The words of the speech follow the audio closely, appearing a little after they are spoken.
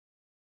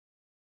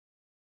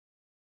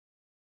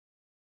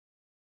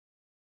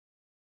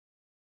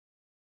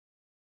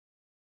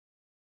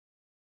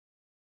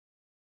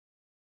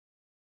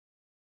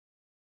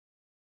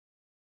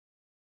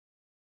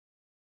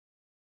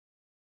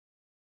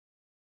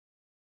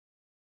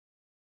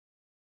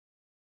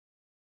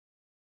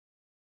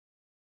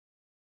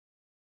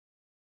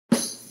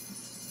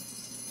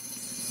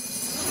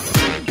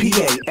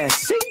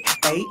Pascal.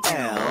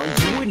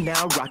 You are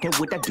now rocking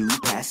with that dude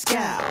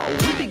Pascal.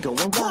 We be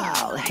going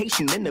wild,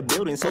 Haitian in the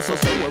building, so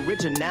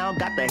original.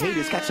 Got the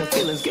haters catching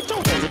feelings. Get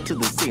your hands up to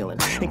the ceiling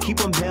and keep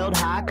them held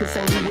high, cause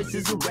St. Louis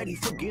isn't ready.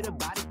 Forget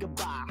about it,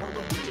 goodbye. Hold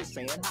on, we just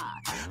saying hi.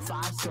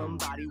 Five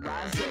somebody,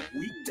 rise up.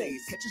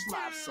 Weekdays, catch us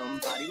live,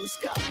 somebody. Let's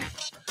go.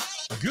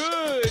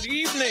 Good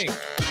evening.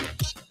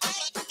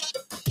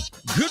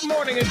 Good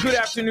morning and good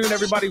afternoon,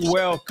 everybody.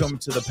 Welcome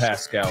to the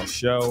Pascal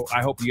Show.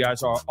 I hope you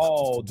guys are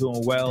all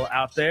doing well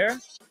out there.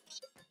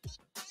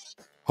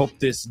 Hope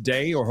this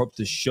day or hope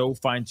this show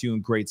finds you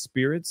in great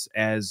spirits,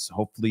 as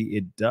hopefully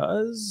it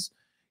does,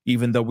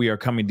 even though we are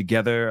coming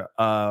together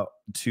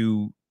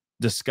to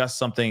discuss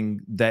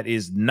something that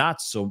is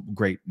not so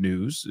great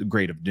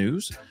of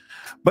news.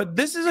 But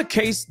this is a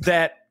case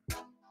that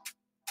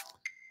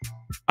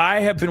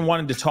I have been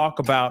wanting to talk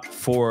about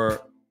for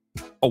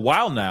a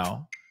while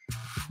now.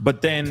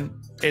 But then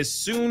as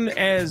soon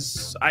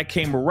as I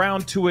came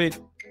around to it,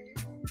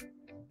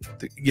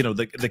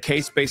 the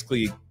case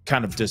basically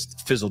kind of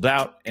just fizzled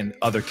out and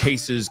other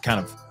cases kind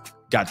of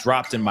got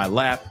dropped in my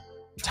lap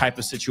type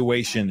of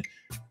situation.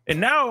 And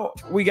now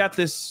we got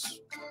this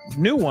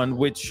new one,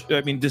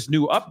 this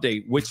new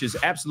update, which is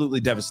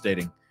absolutely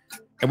devastating.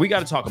 And we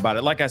got to talk about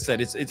it. Like I said,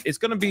 this is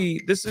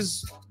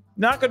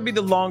not going to be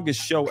the longest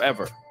show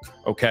ever.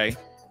 Okay.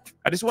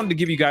 I just wanted to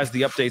give you guys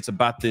the updates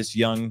about this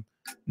young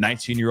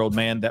 19-year-old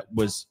man that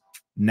was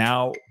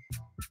now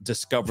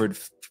discovered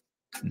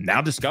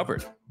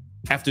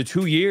after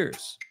 2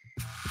 years.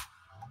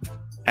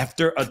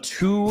 After a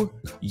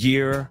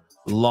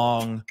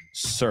 2-year-long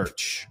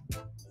search.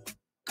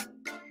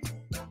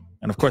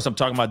 And of course, I'm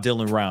talking about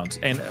Dylan Rounds.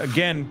 And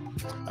again,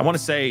 I want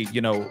to say,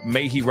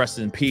 may he rest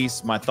in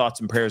peace. My thoughts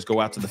and prayers go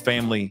out to the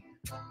family.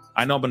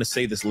 I know I'm going to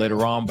say this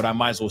later on, but I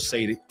might as well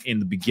say it in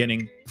the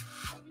beginning,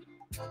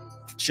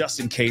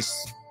 just in case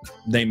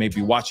they may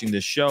be watching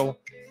this show,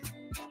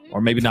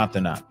 or maybe not,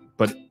 they're not.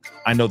 But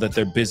I know that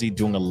they're busy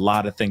doing a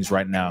lot of things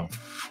right now.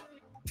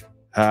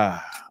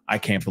 I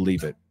can't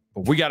believe it.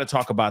 But we got to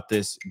talk about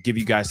this, give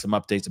you guys some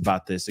updates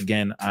about this.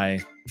 Again,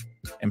 I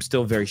am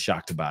still very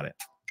shocked about it.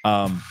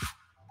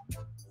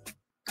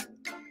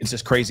 It's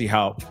just crazy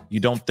how you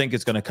don't think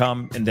it's going to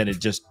come, and then it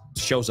just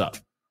shows up,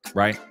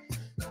 right?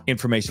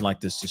 Information like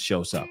this just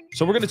shows up.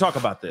 So we're going to talk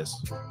about this,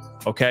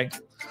 okay?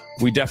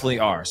 We definitely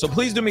are. So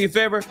please do me a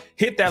favor,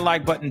 hit that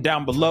like button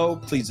down below,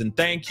 please and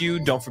thank you.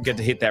 Don't forget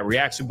to hit that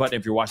reaction button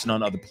if you're watching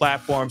on other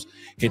platforms.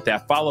 Hit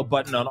that follow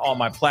button on all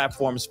my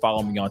platforms.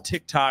 Follow me on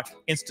TikTok,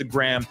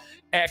 Instagram,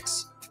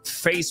 X,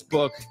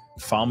 Facebook.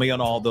 Follow me on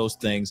all those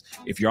things.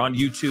 If you're on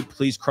YouTube,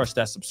 please crush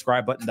that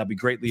subscribe button. That'd be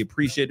greatly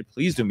appreciated.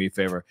 Please do me a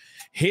favor.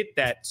 Hit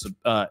that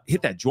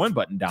join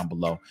button down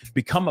below.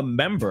 Become a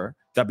member.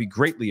 That'd be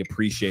greatly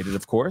appreciated,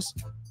 of course.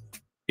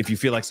 If you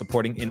feel like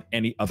supporting in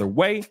any other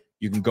way,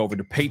 you can go over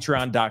to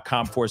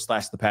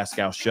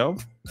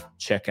patreon.com/thepascalshow.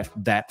 Check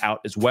that out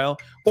as well.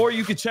 Or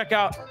you can check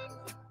out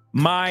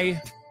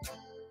my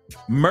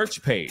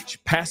merch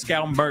page,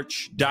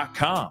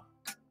 pascalmerch.com.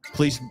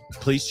 Please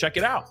check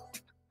it out.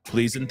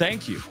 Please and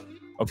thank you.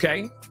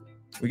 Okay?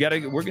 We're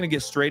going to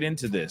get straight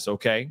into this,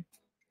 okay?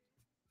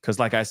 Because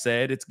like I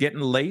said, it's getting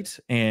late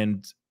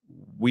and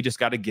we just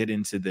got to get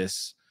into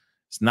this.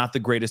 It's not the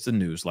greatest of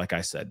news, like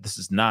I said. This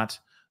is not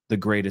the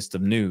greatest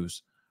of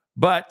news.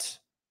 But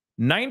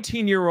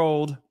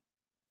 19-year-old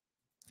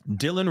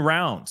Dylan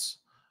Rounds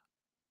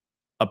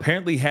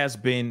apparently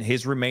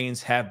his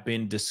remains have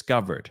been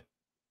discovered.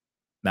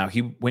 Now,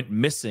 he went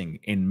missing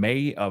in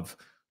May of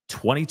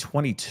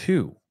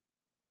 2022.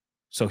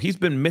 So he's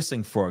been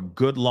missing for a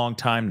good long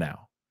time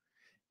now.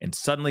 And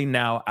suddenly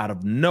now, out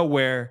of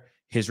nowhere,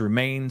 his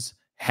remains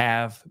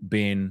have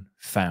been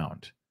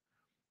found.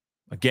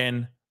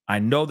 Again, I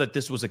know that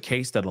this was a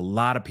case that a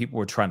lot of people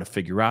were trying to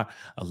figure out.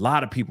 A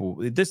lot of people,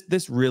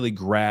 this really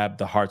grabbed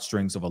the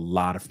heartstrings of a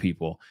lot of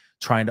people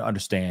trying to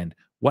understand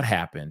what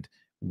happened,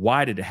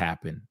 why did it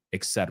happen,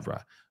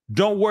 etc.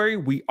 Don't worry,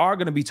 we are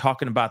going to be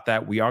talking about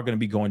that. We are going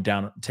to be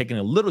taking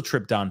a little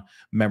trip down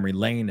memory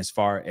lane as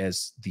far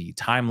as the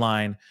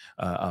timeline,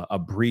 a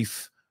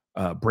brief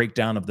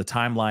breakdown of the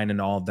timeline and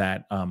all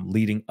that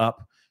leading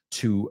up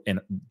to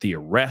the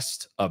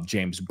arrest of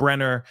James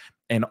Brenner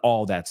and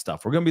all that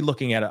stuff. We're going to be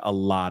looking at a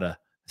lot of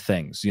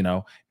things,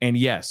 And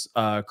yes,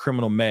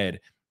 criminal med.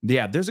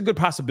 Yeah, there's a good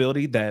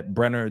possibility that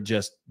Brenner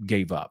just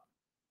gave up.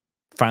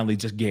 Finally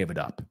just gave it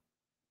up.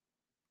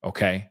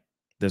 Okay?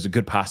 There's a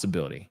good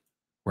possibility,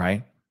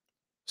 right?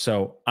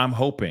 So I'm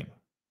hoping,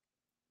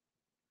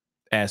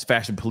 as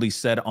Fashion Police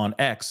said on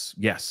X,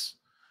 yes,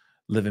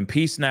 live in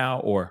peace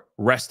now or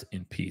rest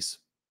in peace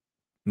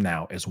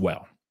now as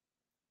well.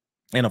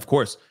 And of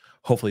course,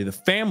 hopefully the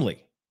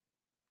family,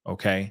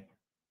 okay,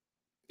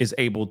 is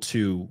able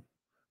to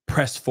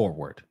press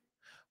forward.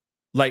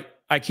 Like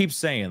I keep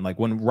saying, like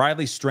when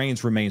Riley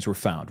Strain's remains were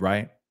found,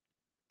 right?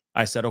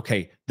 I said,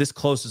 okay, this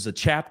closes a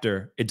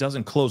chapter. It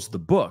doesn't close the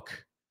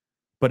book,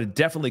 but it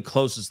definitely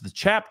closes the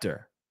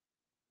chapter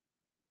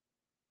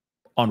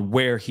on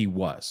where he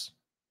was,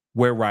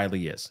 where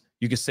Riley is.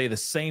 You could say the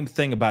same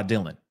thing about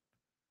Dylan.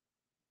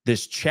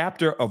 this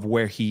chapter of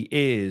where he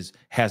is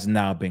has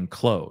now been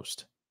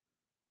closed.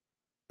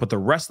 But the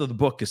rest of the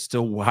book is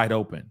still wide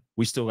open.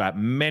 We still got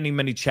many,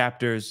 many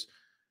chapters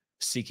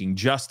seeking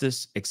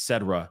justice,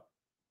 etc.,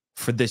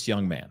 for this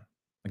young man.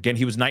 Again,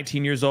 he was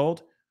 19 years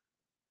old.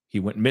 He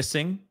went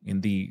missing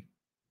in the,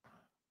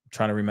 I'm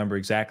trying to remember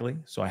exactly,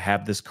 so I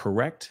have this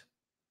correct.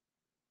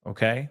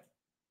 Okay.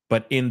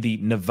 But in the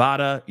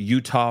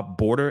Nevada-Utah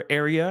border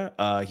area,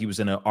 he was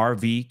in an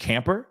RV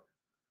camper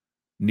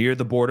near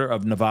the border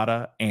of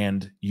Nevada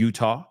and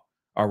Utah.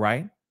 All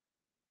right.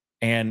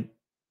 And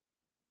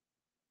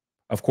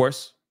of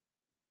course,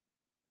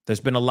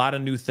 there's been a lot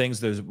of new things.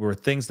 There were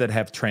things that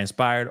have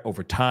transpired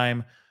over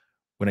time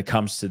when it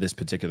comes to this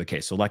particular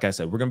case. So like I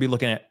said, we're going to be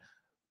looking at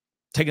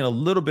taking a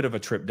little bit of a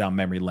trip down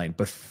memory lane.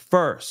 But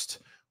first,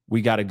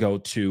 we got to go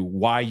to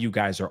why you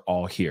guys are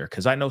all here.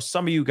 Because I know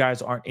some of you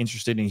guys aren't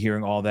interested in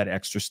hearing all that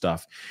extra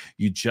stuff.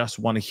 You just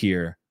want to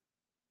hear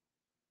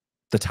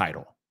the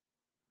title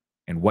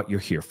and what you're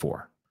here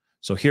for.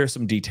 So here are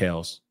some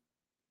details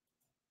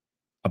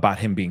about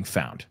him being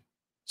found.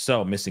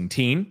 So, missing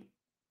teen.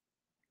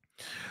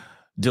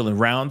 Dylan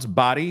Round's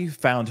body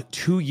found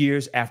 2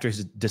 years after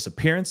his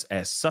disappearance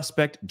as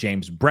suspect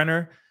James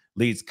Brenner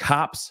leads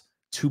cops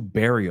to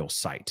burial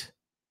site.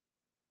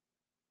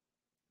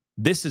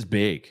 This is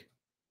big.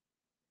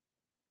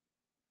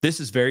 This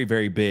is very,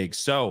 very big.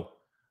 So,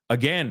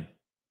 again,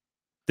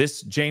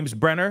 this James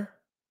Brenner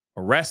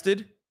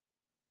arrested,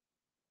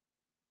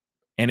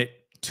 and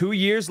 2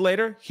 years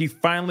later, he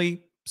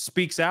finally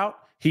speaks out.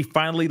 He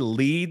finally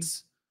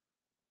leads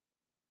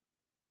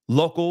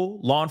local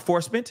law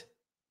enforcement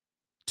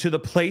to the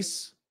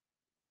place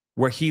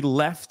where he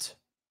left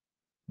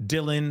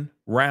Dylan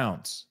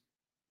Rounds.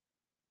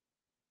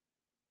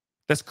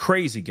 That's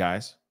crazy,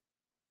 guys.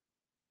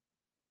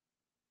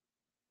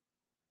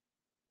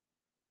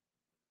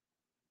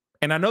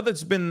 And I know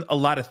there's been a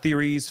lot of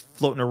theories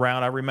floating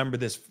around. I remember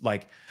this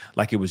like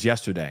it was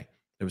yesterday.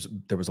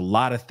 There was a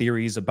lot of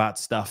theories about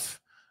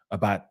stuff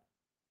about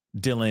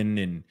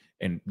Dylan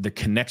and the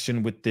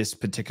connection with this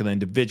particular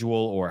individual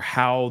or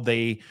how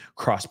they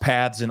cross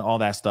paths and all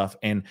that stuff.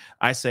 And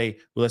I say,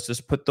 well, let's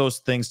just put those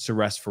things to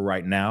rest for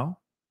right now,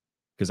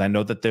 because I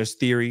know that there's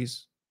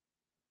theories.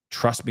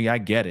 Trust me, I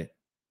get it.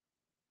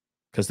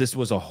 Because this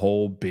was a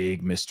whole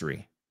big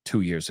mystery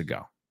 2 years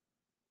ago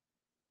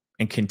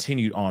and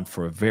continued on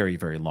for a very,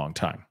 very long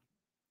time.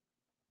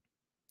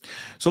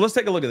 So let's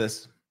take a look at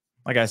this.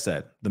 Like I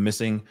said,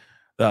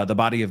 the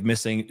body of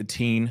missing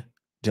teen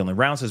Dylan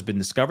Rounds has been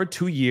discovered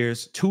 2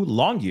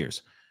 long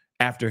years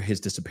after his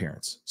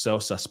disappearance. So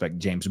suspect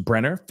James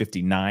Brenner,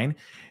 59,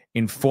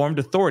 informed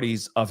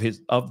authorities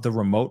of the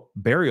remote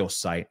burial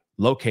site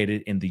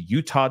located in the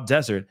Utah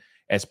desert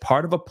as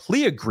part of a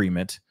plea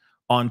agreement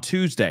on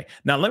Tuesday.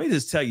 Now, let me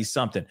just tell you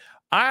something.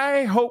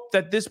 I hope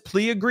that this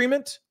plea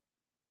agreement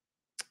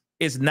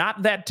is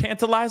not that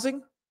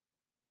tantalizing,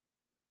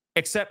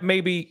 except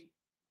maybe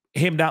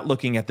him not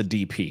looking at the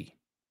DP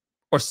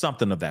or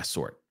something of that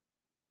sort.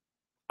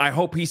 I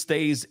hope he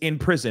stays in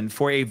prison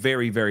for a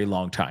very, very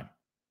long time.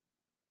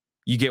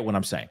 You get what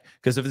I'm saying?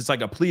 Because if it's like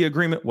a plea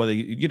agreement, whether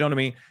you know what I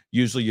mean,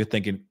 usually you're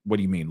thinking, what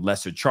do you mean?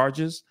 Lesser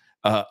charges,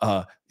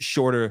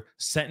 shorter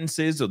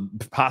sentences, or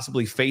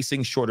possibly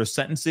facing shorter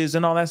sentences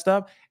and all that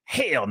stuff.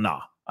 Hell no,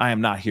 I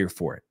am not here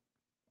for it.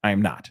 I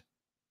am not.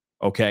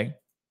 Okay,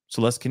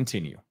 so let's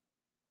continue.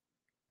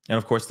 And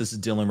of course, this is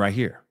Dylan right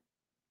here.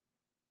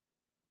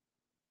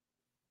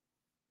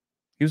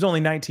 He was only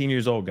 19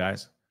 years old,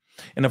 guys.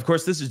 And of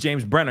course, this is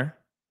James Brenner,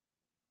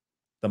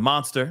 the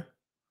monster.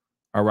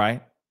 All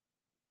right.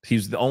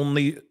 He's the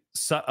only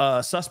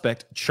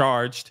suspect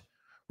charged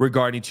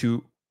regarding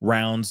to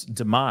Round's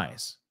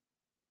demise.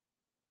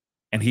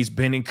 And he's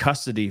been in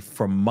custody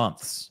for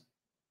months.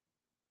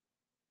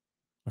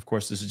 Of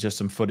course, this is just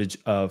some footage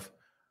of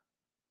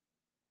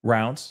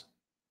Rounds.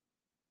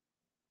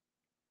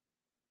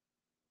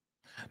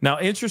 Now,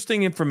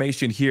 interesting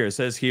information here. It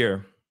says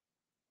here,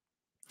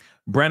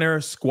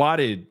 Brenner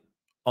squatted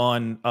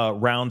on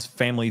Round's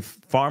family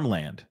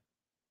farmland,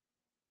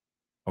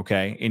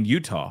 okay, in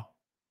Utah,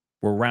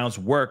 where Rounds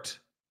worked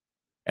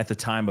at the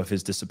time of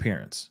his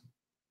disappearance.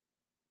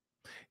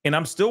 And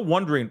I'm still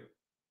wondering,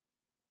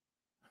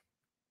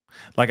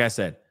 like I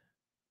said,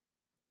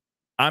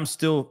 I'm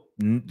still,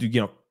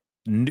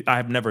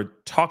 I've never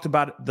talked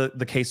about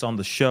the case on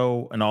the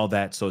show and all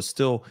that, so it's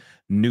still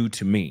new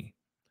to me.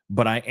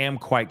 But I am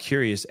quite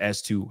curious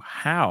as to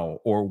how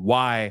or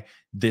why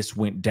this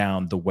went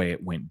down the way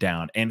it went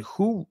down. And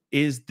who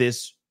is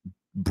this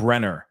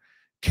Brenner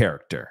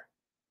character?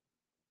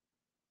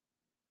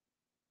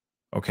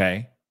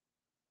 Okay.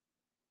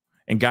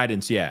 And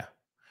guidance, yeah.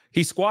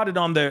 He squatted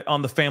on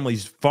the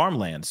family's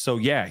farmland. So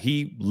yeah,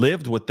 he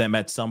lived with them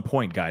at some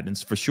point,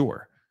 guidance, for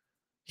sure.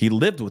 He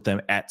lived with them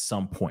at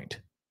some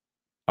point.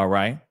 All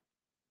right.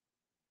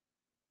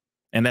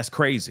 And that's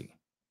crazy.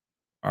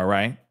 All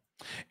right.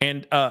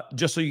 And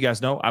just so you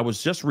guys know, I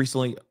was just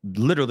recently,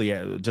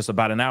 literally just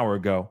about an hour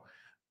ago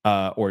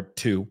or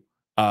two,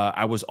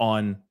 I was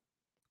on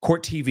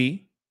Court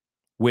TV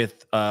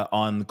with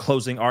on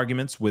closing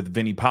arguments with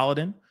Vinnie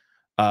Paladin.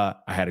 I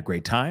had a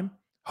great time.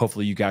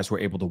 Hopefully you guys were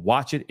able to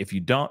watch it. If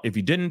you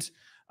didn't,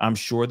 I'm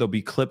sure there'll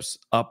be clips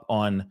up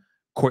on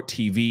Court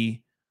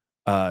TV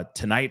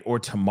tonight or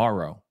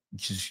tomorrow.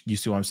 You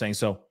see what I'm saying?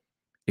 So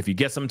if you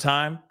get some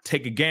time,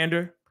 take a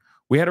gander.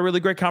 We had a really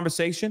great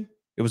conversation.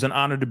 It was an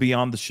honor to be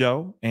on the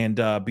show and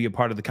be a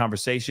part of the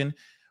conversation.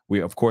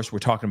 Of course, we're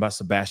talking about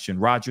Sebastian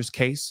Rogers'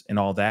 case and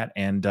all that.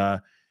 And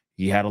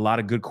he had a lot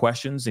of good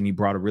questions, and he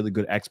brought a really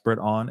good expert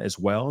on as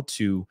well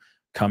to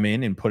come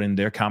in and put in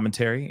their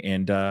commentary.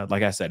 And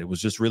like I said, it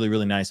was just really,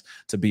 really nice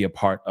to be a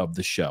part of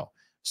the show.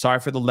 Sorry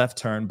for the left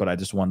turn, but I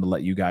just wanted to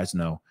let you guys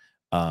know,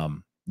 I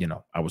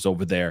was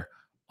over there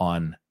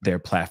on their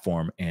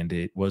platform, and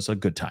it was a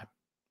good time.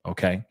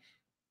 Okay.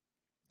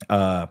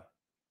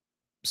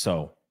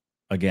 So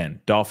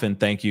again, Dolphin,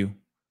 thank you.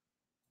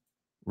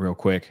 Real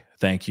quick.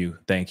 Thank you.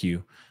 Thank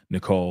you,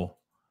 Nicole.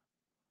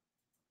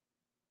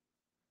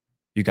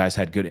 You guys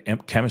had good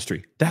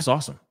chemistry. That's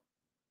awesome.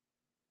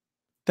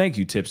 Thank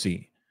you,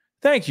 Tipsy.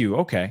 Thank you.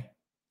 Okay.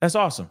 That's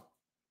awesome.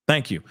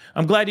 Thank you.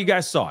 I'm glad you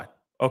guys saw it.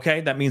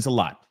 Okay. That means a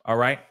lot. All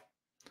right.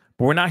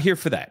 But we're not here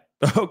for that.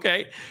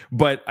 Okay.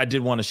 But I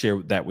did want to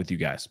share that with you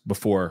guys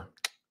before.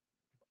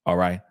 All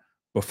right.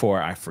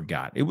 Before I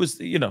forgot. It was,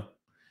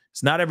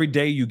 it's not every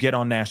day you get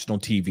on national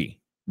TV.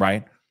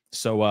 Right.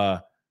 So,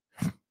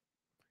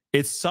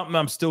 it's something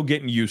I'm still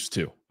getting used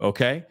to,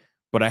 okay?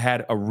 But I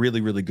had a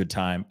really, really good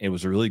time. It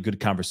was a really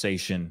good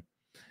conversation,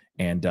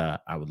 and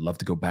I would love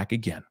to go back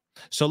again.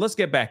 So let's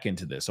get back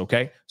into this,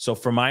 okay? So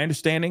from my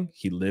understanding,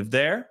 he lived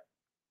there.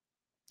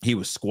 He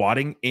was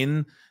squatting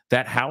in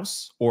that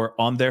house or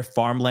on their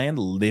farmland,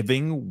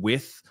 living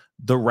with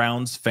the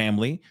Rounds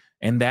family,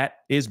 and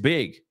that is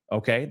big,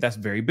 okay? That's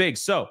very big.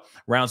 So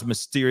Rounds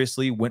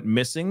mysteriously went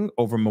missing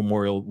over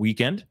Memorial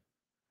Weekend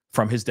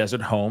from his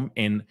desert home.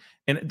 And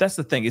that's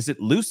the thing. Is it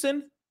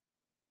Lucin?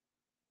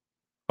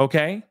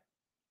 Okay.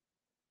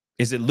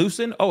 Is it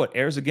Lucin? Oh, it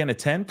airs again at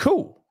 10.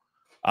 Cool.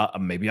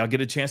 Maybe I'll get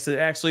a chance to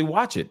actually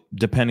watch it,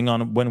 depending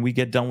on when we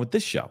get done with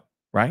this show,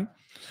 right?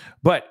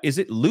 But is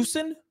it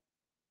Lucin?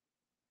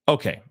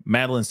 Okay.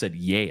 Madeline said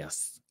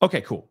yes.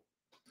 Okay, cool.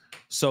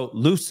 So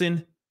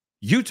Lucin,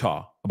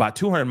 Utah, about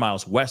 200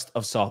 miles west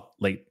of Salt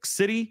Lake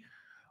City.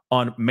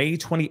 On May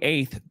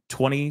 28th,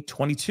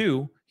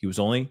 2022, he was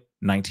only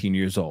 19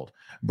 years old.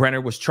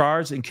 Brenner was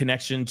charged in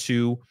connection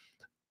to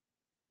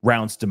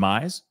Rounds'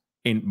 demise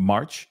in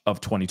March of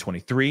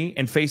 2023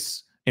 and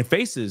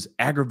faces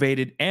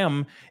aggravated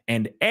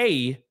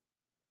M&A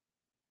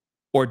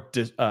or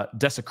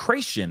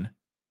desecration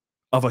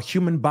of a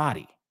human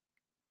body.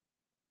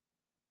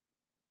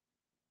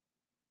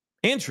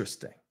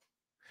 Interesting.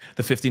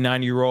 The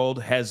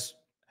 59-year-old has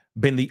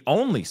been the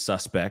only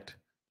suspect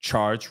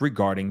charged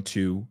regarding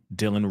to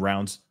Dylan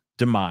Rounds'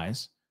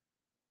 demise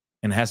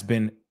and has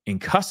been in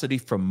custody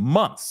for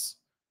months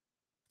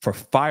for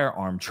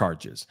firearm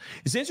charges.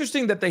 It's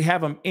interesting that they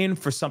have him in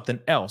for something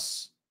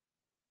else,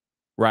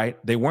 right?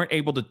 They weren't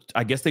able to,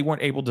 I guess they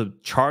weren't able to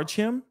charge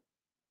him.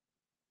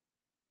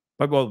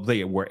 But well,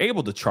 they were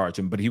able to charge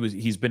him, but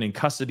he's been in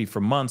custody for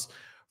months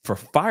for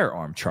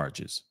firearm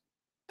charges.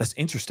 That's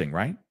interesting,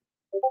 right?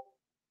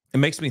 It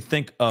makes me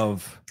think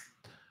of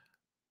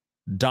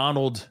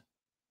Donald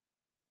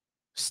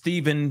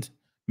Stephen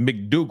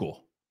McDougal.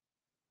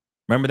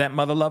 Remember that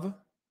mother lover?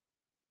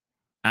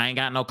 I ain't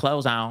got no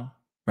clothes on.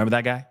 Remember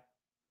that guy?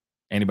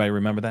 Anybody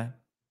remember that?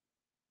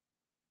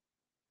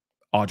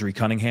 Audrey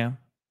Cunningham,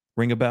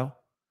 ring a bell?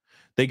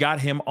 They got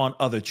him on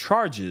other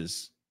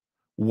charges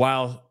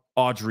while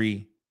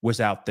Audrey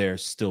was out there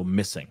still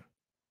missing.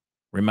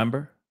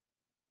 Remember?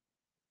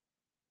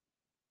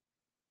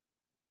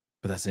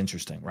 But that's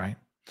interesting, right?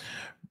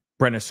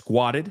 Brenner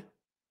squatted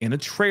in a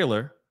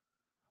trailer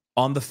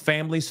on the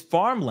family's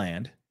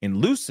farmland in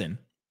Lucin,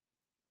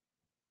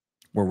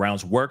 where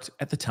Rounds worked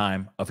at the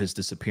time of his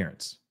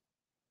disappearance.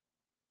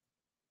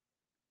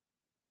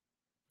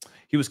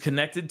 He was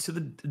connected to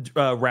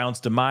the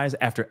Rounds' demise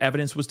after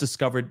evidence was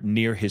discovered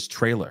near his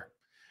trailer.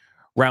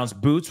 Rounds'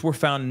 boots were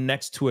found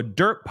next to a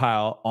dirt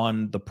pile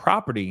on the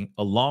property,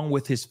 along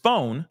with his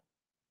phone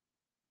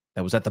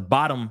that was at the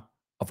bottom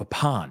of a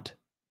pond.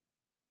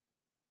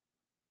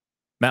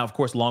 Now, of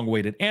course,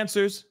 long-awaited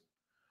answers.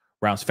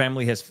 Rounds'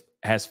 family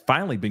has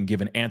finally been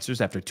given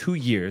answers after 2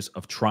 years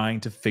of trying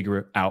to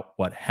figure out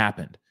what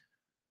happened.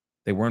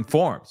 They were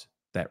informed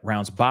that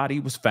Rounds' body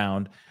was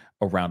found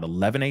around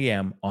 11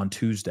 a.m. on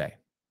Tuesday.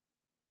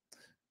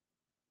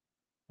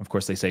 Of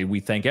course, they say, we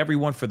thank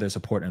everyone for their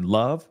support and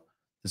love.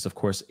 This, of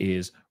course,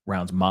 is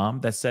Rounds'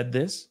 mom that said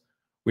this.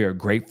 We are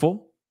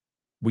grateful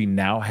we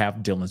now have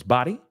Dylan's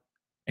body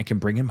and can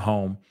bring him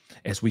home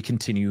as we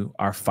continue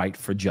our fight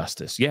for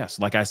justice. Yes,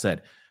 like I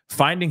said,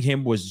 finding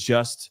him was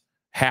just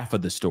half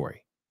of the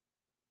story.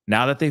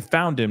 Now that they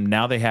found him,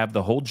 now they have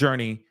the whole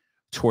journey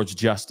towards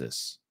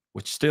justice,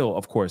 which still,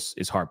 of course,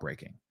 is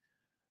heartbreaking.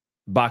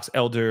 Box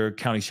Elder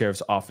County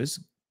Sheriff's Office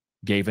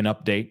gave an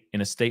update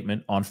in a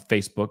statement on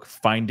Facebook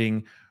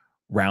finding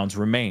Rounds'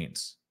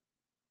 remains.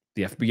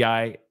 The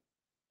FBI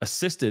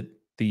assisted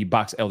the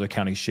Box Elder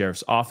County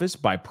Sheriff's Office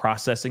by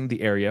processing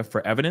the area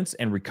for evidence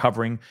and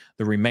recovering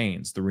the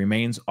remains. The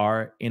remains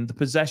are in the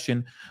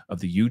possession of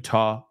the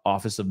Utah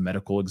Office of the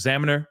Medical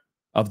Examiner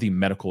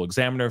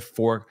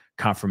for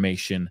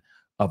confirmation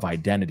of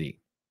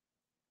identity.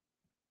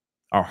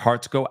 Our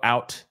hearts go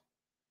out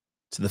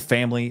to the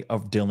family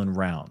of Dylan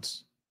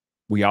Rounds.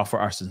 We offer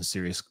our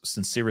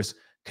sincerest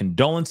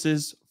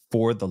condolences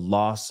for the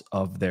loss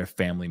of their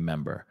family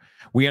member.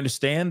 We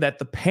understand that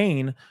the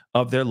pain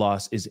of their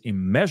loss is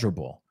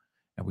immeasurable,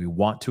 and we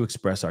want to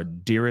express our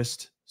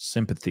dearest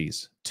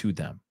sympathies to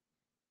them.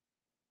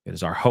 It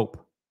is our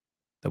hope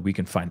that we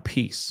can find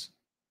peace,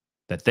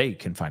 that they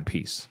can find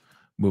peace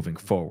moving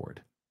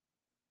forward.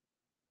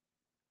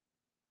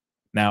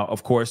 Now,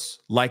 of course,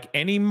 like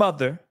any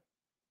mother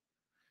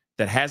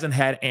that hasn't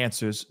had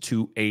answers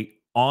to an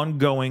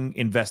ongoing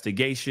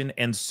investigation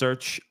and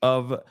search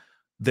of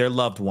their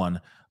loved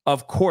one,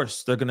 of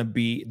course, they're going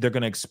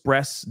to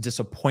express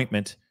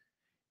disappointment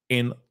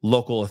in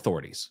local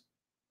authorities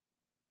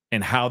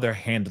and how they're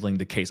handling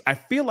the case. I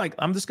feel like,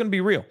 I'm just going to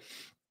be real,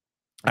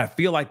 I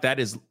feel like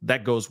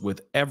that goes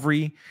with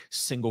every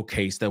single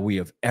case that we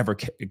have ever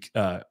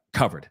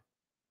covered.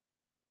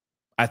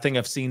 I think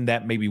I've seen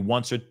that maybe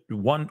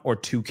one or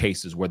two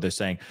cases where they're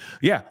saying,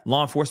 yeah,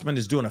 law enforcement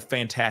is doing a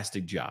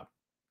fantastic job.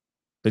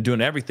 They're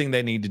doing everything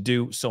they need to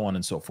do, so on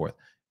and so forth.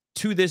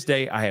 To this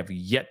day, I have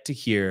yet to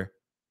hear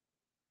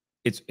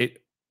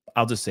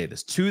I'll just say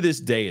this. To this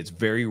day, it's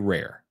very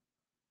rare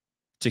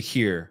to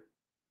hear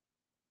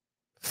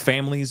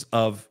families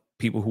of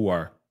people who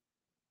are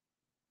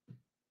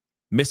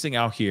missing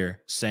out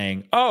here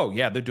saying, oh,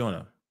 yeah, they're doing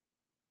a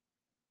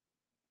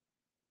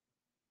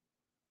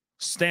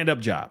stand-up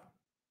job.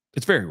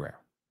 It's very rare,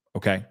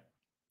 okay?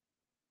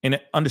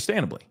 And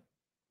understandably,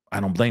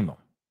 I don't blame them,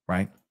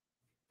 right?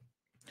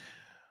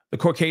 The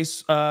court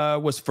case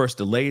was first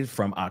delayed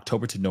from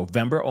October to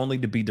November, only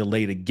to be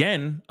delayed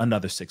again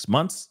another 6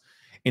 months.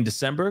 In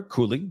December,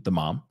 Cooley, the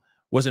mom,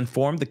 was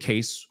informed the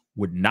case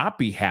would not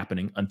be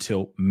happening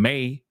until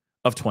May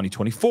of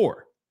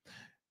 2024.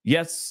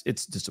 Yes,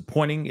 it's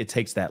disappointing it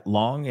takes that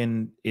long,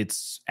 and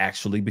it's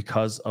actually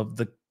because of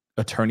the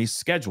attorney's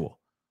schedule,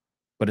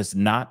 but it's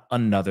not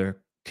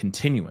another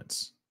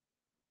continuance.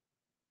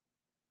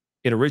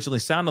 It originally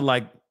sounded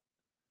like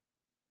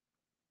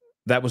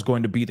that was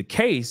going to be the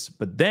case,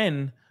 but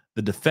then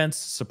the defense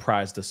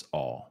surprised us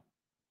all.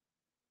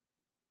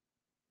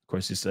 Of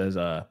course, he says,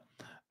 I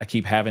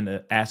keep having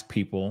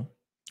people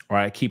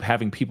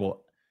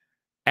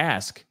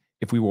ask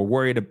if we were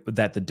worried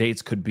that the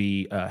dates could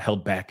be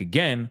held back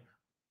again,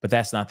 but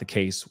that's not the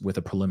case with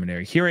a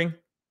preliminary hearing.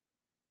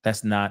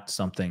 That's not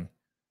something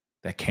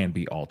that can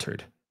be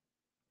altered.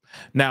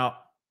 Now,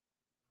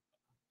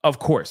 of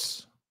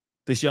course,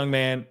 this young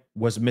man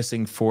was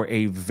missing for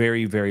a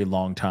very, very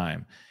long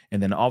time.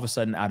 And then all of a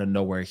sudden, out of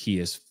nowhere, he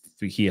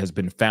has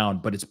been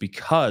found. But it's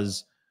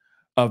because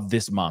of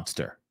this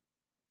monster,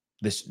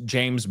 this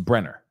James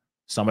Brenner,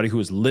 somebody who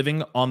is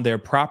living on their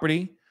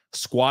property,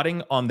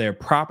 squatting on their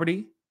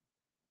property,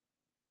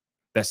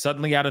 that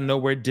suddenly out of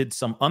nowhere did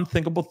some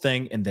unthinkable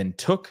thing and then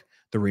took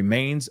the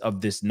remains of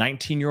this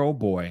 19-year-old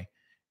boy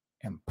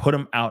and put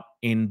him out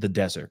in the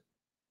desert.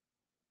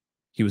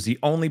 He was the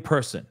only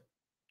person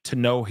to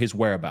know his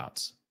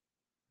whereabouts.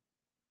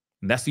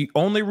 And that's the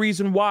only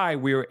reason why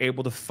we were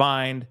able to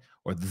find,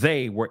 or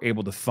they were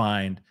able to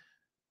find,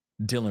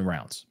 Dylan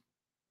Rounds.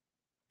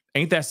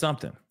 Ain't that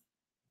something?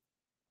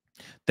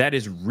 That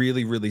is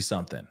really, really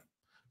something.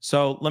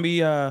 So let me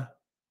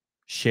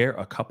share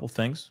a couple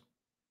things.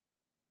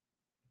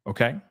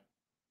 Okay.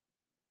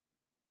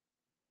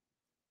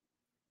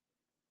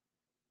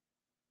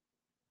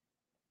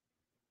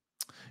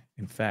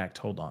 In fact,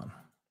 hold on.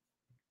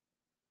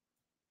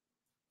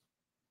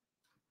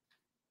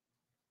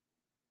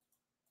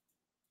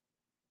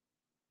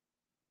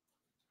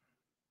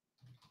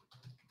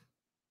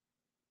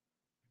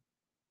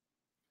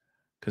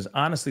 Because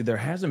honestly, there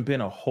hasn't been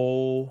a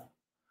whole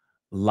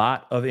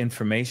lot of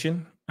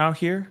information out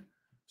here.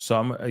 So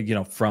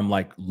I'm, from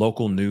like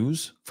local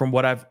news, from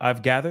what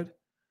I've gathered.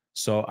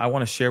 So I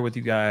want to share with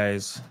you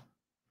guys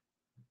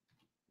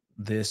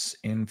this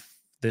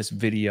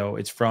video.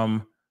 It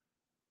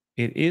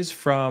is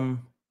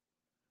from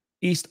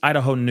East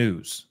Idaho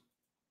News.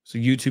 It's a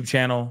YouTube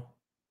channel.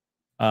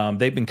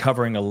 They've been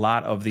covering a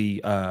lot of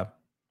the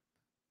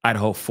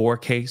Idaho 4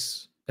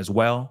 case as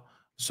well.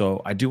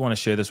 So I do want to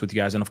share this with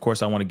you guys. And of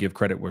course, I want to give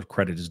credit where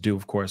credit is due,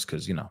 of course,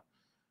 because,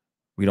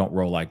 we don't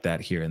roll like that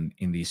here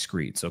in these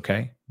streets,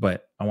 okay?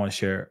 But I want to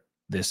share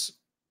this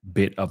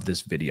bit of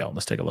this video.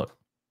 Let's take a look.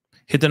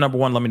 Hit the number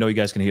 1. Let me know you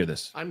guys can hear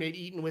this. I'm Nate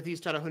Eaton with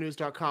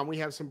EastIdahoNews.com. We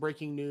have some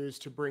breaking news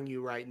to bring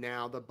you right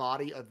now. The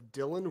body of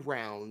Dylan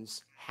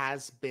Rounds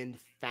has been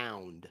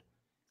found.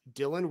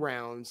 Dylan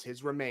Rounds,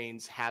 his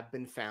remains have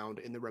been found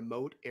in the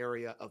remote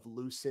area of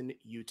Lucin,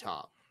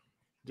 Utah.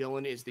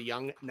 Dylan is the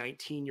young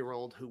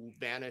 19-year-old who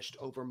vanished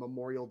over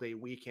Memorial Day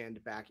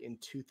weekend back in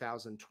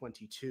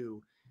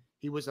 2022.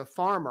 He was a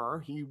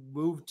farmer. He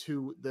moved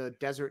to the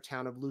desert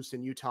town of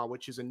Lucin, Utah,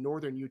 which is in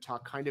northern Utah,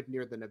 kind of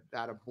near the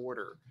Nevada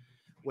border.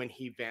 when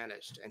he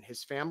vanished. And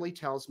his family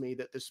tells me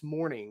that this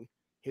morning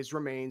his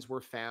remains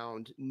were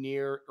found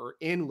near or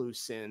in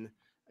Lucin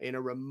in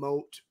a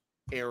remote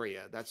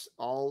area. That's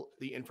all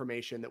the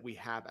information that we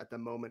have at the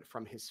moment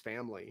from his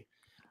family.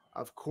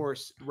 Of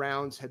course,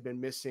 Rounds had been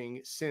missing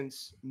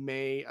since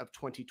May of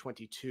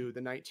 2022. The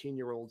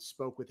 19-year-old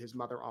spoke with his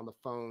mother on the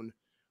phone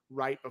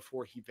right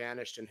before he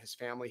vanished, and his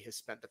family has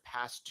spent the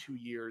past 2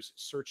 years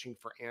searching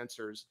for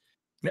answers.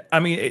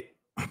 I mean,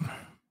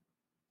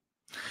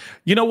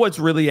 you know what's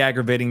really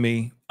aggravating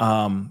me?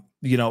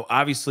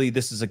 Obviously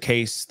this is a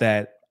case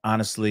that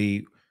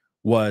honestly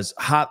was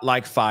hot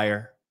like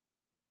fire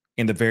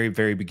in the very,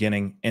 very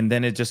beginning, and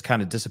then it just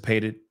kind of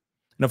dissipated.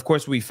 And of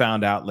course, we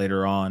found out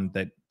later on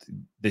that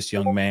this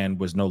young man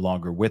was no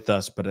longer with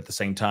us. But at the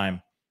same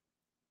time,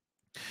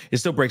 it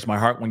still breaks my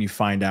heart when you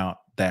find out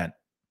that,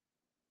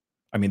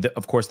 I mean,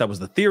 of course, that was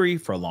the theory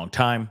for a long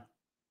time,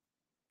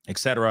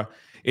 etc.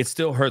 It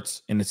still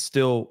hurts, and it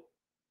still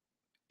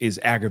is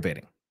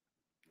aggravating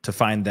to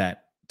find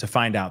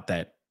out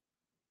that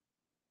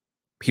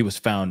he was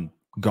found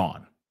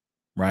gone,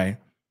 right?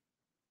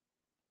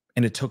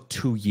 And it took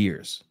 2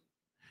 years.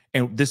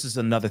 And this is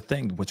another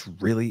thing which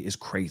really is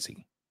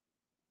crazy.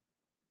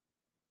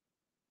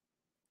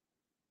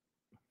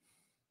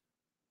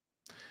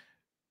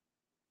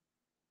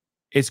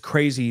 It's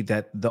crazy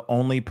that the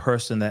only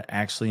person that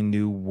actually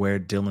knew where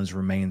Dylan's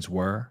remains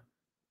were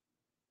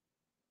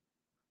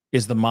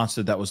is the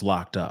monster that was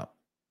locked up.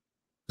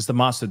 It's the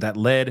monster that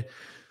led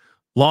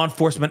law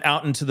enforcement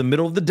out into the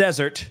middle of the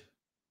desert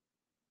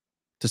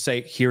to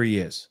say, here he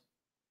is.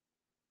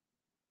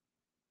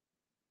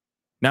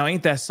 Now,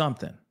 ain't that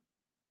something?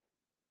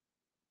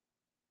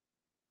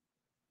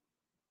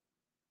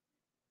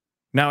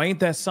 Now, ain't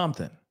that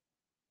something?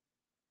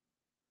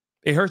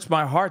 It hurts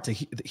my heart to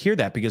hear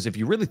that, because if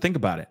you really think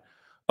about it,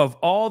 of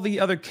all the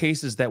other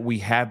cases that we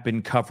have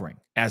been covering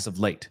as of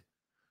late,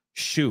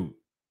 shoot,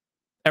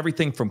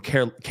 everything from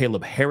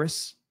Caleb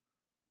Harris,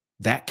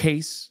 that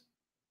case,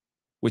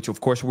 which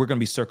of course we're going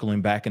to be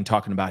circling back and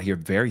talking about here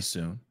very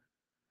soon,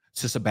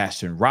 to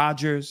Sebastian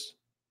Rogers,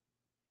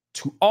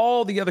 to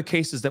all the other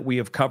cases that we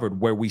have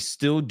covered where we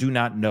still do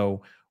not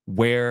know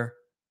where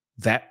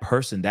that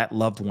person, that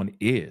loved one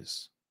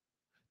is.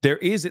 There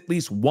is at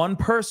least one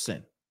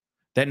person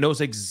that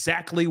knows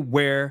exactly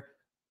where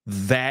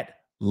that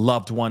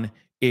loved one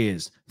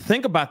is.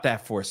 Think about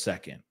that for a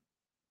second.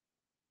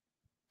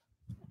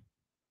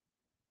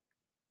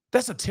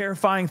 That's a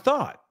terrifying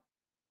thought.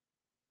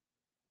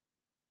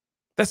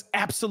 That's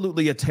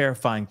absolutely a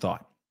terrifying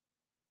thought.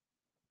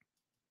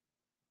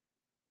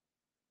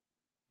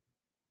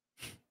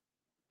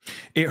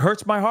 It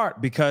hurts my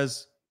heart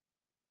because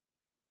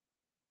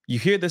you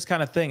hear this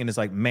kind of thing and it's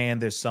like, man,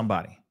 there's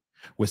somebody.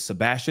 With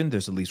Sebastian,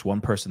 there's at least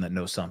one person that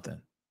knows something.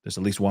 There's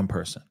at least one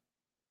person.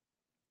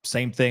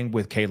 Same thing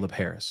with Caleb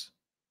Harris.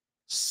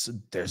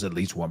 There's at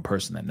least one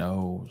person that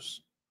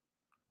knows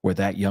where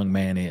that young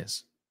man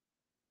is.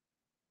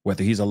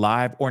 Whether he's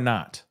alive or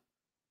not,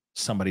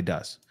 somebody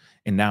does.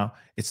 And now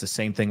it's the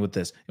same thing with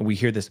this. And we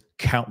hear this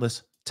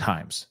countless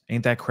times.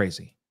 Ain't that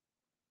crazy?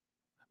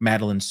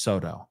 Madeline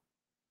Soto,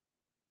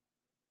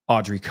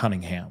 Audrey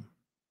Cunningham.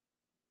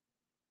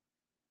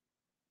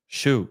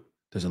 Shoot,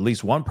 there's at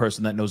least one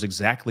person that knows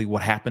exactly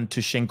what happened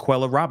to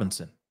Shanquella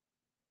Robinson.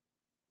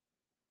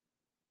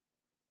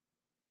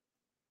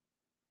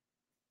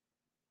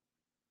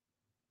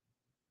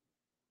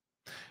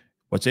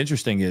 What's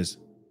interesting is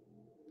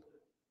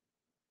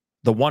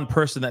the one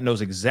person that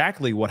knows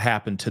exactly what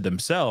happened to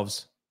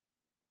themselves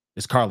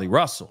is Carly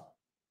Russell.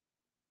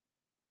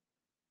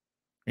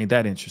 Ain't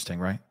that interesting,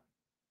 right?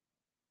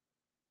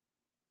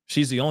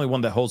 She's the only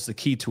one that holds the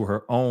key to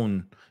her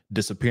own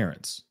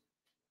disappearance.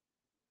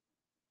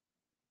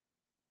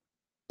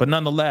 But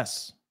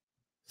nonetheless,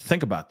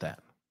 think about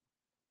that.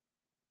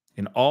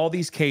 In all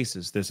these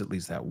cases, there's at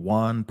least that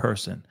one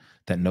person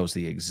that knows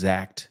the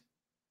exact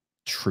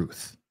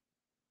truth.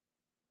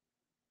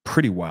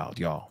 Pretty wild,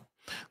 y'all.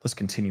 Let's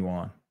continue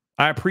on.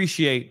 I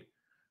appreciate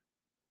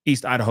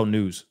East Idaho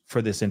News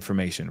for this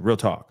information. Real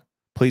talk.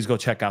 Please go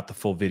check out the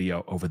full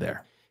video over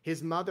there.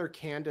 His mother,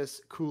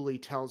 Candace Cooley,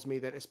 tells me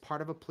that as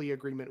part of a plea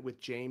agreement with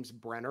James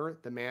Brenner,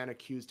 the man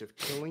accused of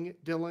killing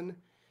Dylan,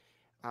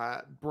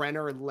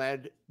 Brenner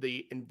led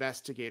the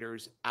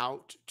investigators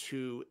out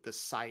to the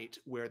site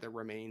where the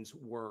remains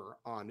were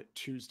on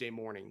Tuesday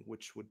morning,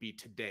 which would be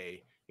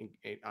today,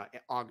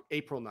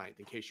 April 9th,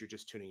 in case you're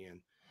just tuning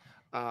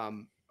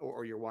in,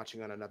 or you're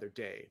watching on another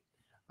day.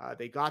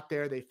 They got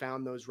there, they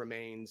found those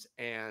remains,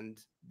 and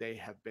they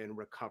have been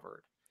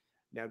recovered.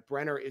 Now,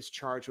 Brenner is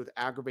charged with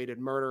aggravated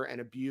murder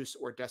and abuse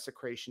or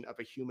desecration of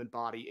a human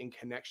body in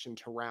connection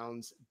to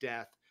Round's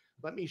death.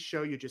 Let me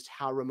show you just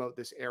how remote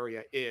this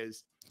area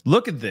is.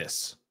 Look at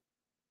this.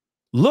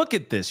 Look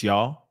at this,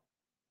 y'all.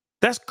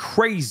 That's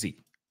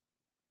crazy.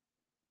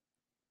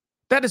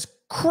 That is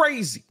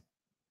crazy.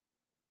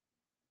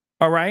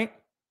 All right.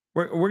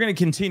 We're going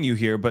to continue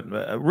here, but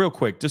real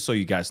quick, just so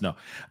you guys know.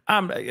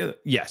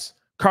 Yes,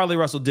 Carly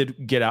Russell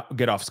did get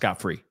off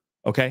scot-free.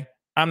 Okay.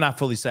 I'm not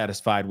fully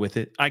satisfied with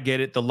it. I get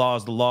it. The law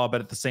is the law,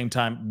 but at the same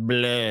time,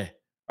 bleh.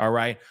 All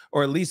right.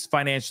 Or at least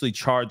financially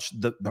charge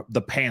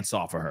the pants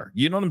off of her.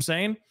 You know what I'm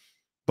saying?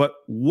 But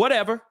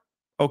whatever.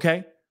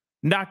 Okay.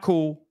 Not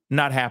cool.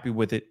 Not happy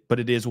with it, but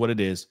it is what it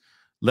is.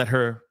 Let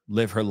her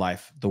live her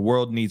life. The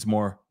world needs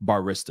more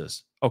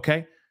baristas.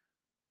 Okay.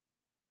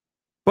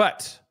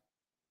 But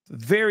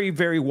very,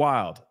 very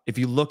wild. If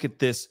you look at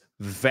this,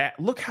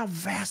 look how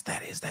vast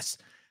that is. That's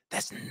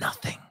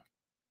nothing.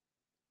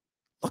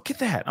 Look at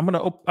that. I'm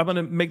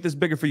gonna make this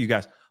bigger for you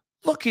guys.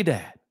 Look at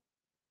that.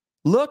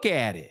 Look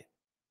at it.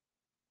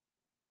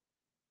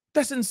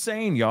 That's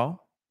insane,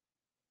 y'all.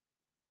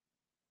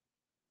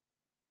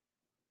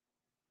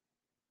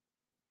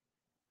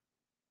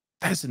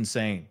 That's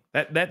insane.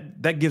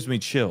 That gives me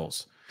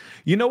chills.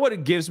 You know what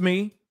it gives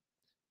me?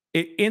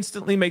 It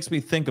instantly makes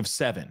me think of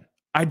Seven.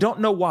 I don't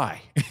know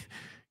why.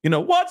 You know,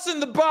 what's in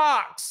the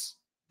box?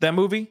 That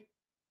movie,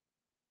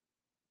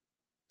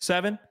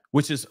 Seven,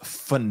 which is a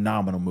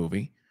phenomenal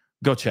movie.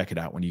 Go check it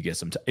out when you get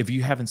some time. If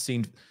you haven't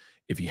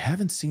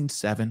seen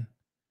Seven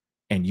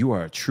and you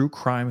are a true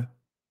crime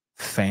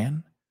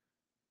fan,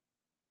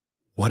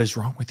 what is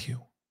wrong with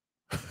you?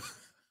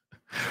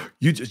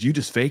 You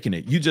just faking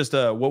it. You just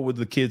what would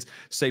the kids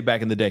say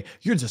back in the day?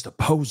 You're just a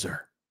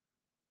poser.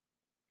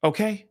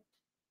 Okay?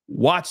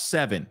 Watch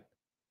Seven.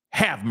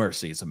 Have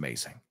Mercy is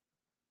amazing.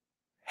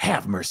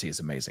 Have Mercy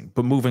is amazing.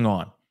 But moving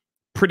on.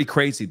 Pretty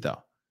crazy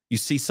though. You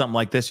see something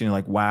like this and you're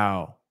like,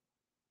 wow.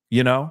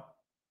 You know?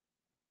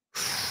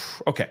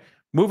 Okay.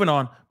 Moving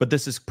on, but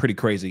this is pretty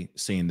crazy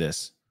seeing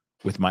this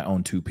with my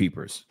own two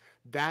peepers.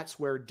 That's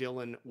where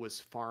Dylan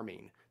was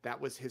farming. That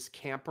was his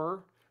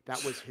camper.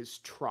 That was his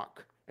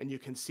truck. And you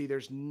can see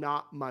there's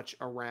not much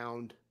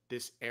around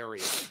this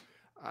area.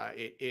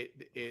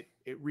 It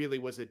really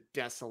was a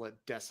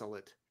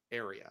desolate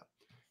area.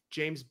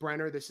 James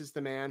Brenner, this is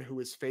the man who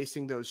is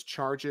facing those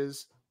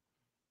charges.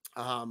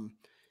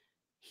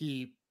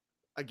 He,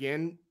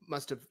 again,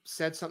 must have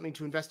said something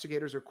to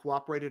investigators or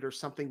cooperated or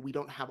something. We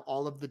don't have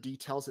all of the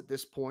details at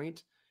this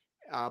point,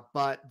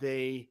 but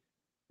they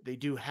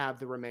do have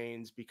the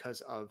remains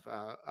because of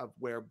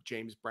where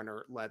James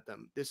Brenner led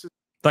them. This is,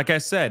 like I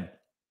said,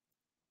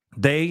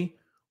 they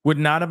would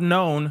not have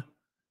known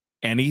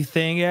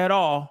anything at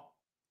all.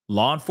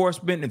 Law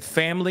enforcement and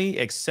family,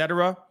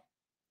 etc.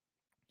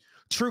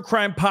 True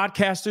crime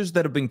podcasters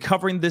that have been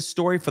covering this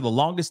story for the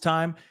longest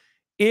time.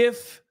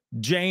 If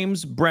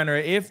James Brenner,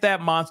 if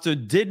that monster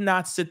did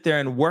not sit there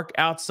and work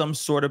out some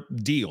sort of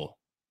deal,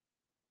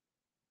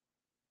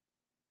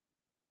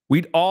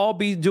 we'd all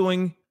be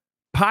doing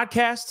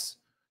podcasts,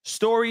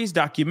 stories,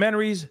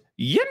 documentaries,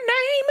 you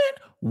name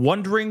it,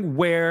 wondering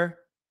where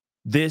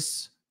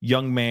this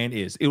young man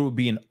is. It will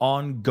be an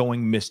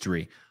ongoing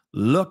mystery.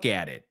 Look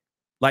at it.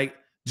 Like,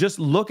 just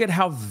look at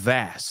how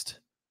vast,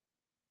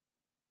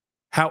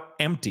 how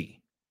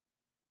empty,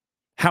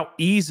 how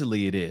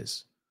easily it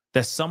is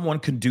that someone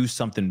can do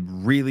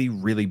something really,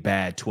 really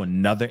bad to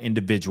another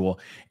individual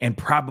and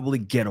probably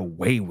get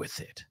away with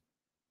it.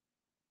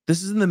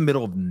 This is in the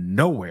middle of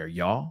nowhere,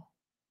 y'all.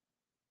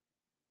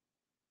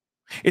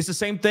 It's the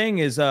same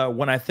thing as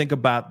when I think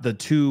about the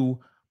two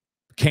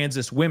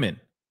Kansas women,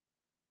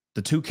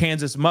 the two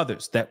Kansas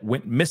mothers that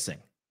went missing,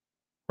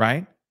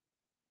 right?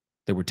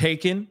 They were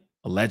taken,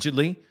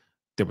 allegedly.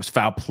 There was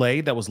foul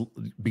play that was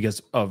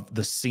because of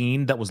the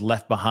scene that was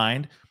left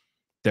behind.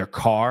 Their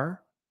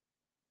car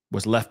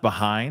was left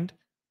behind.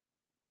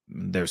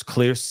 There's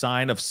clear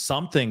sign of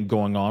something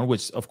going on,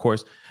 which, of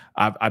course,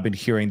 I've been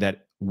hearing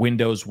that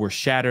windows were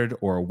shattered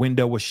or a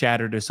window was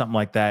shattered or something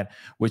like that,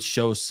 which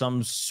shows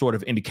some sort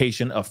of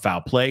indication of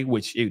foul play,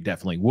 which it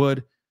definitely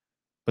would.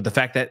 But the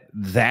fact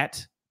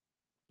that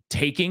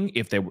taking,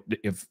 if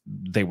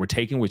they were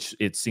taken, which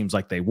it seems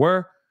like they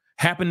were,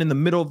 happened in the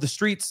middle of the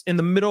streets, in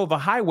the middle of a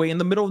highway, in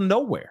the middle of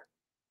nowhere.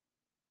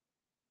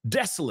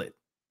 Desolate.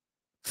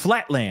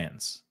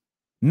 Flatlands.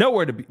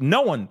 Nowhere to be,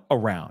 no one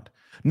around.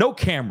 No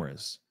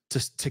cameras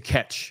to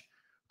catch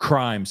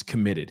crimes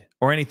committed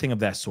or anything of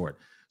that sort.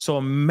 So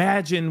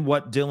imagine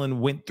what Dylan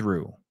went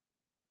through.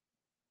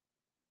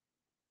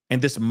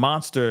 And this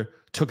monster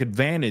took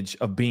advantage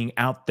of being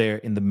out there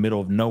in the middle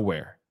of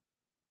nowhere,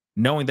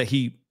 knowing that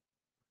he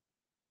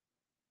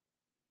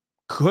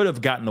could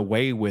have gotten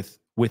away with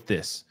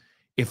this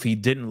if he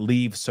didn't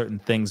leave certain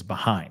things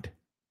behind.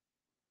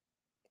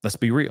 Let's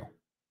be real.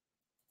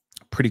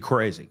 Pretty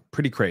crazy.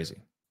 Pretty crazy.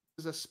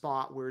 This is a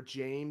spot where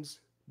James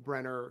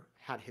Brenner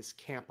had his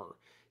camper.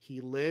 He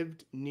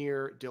lived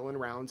near Dylan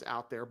Rounds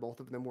out there. Both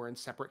of them were in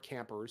separate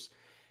campers.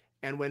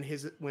 And when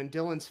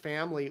Dylan's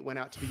family went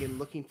out to begin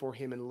looking for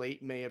him in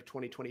late May of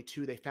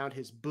 2022, they found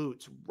his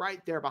boots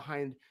right there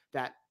behind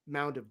that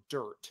mound of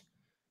dirt,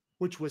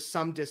 which was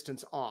some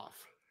distance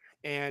off.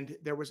 And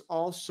there was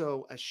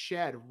also a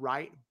shed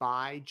right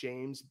by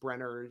James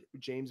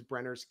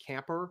Brenner's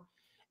camper.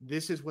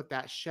 This is what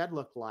that shed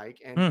looked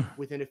like. And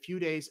within a few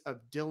days of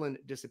Dylan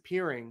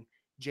disappearing,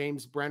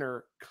 James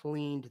Brenner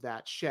cleaned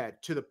that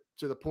shed to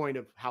the point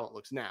of how it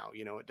looks now.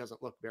 You know, it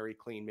doesn't look very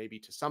clean, maybe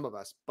to some of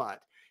us,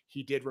 but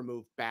he did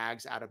remove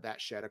bags out of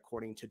that shed,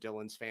 according to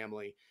Dylan's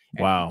family, and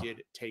he Wow.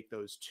 did take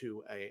those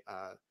to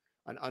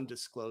an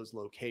undisclosed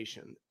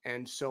location.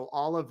 And so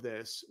all of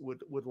this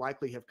would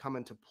likely have come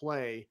into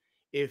play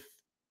if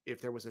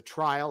there was a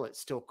trial. It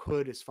still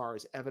could, as far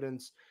as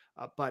evidence.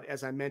 But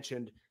as I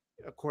mentioned,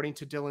 according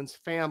to Dylan's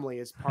family,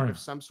 as part of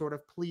some sort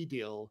of plea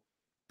deal,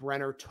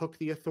 Brenner took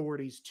the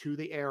authorities to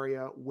the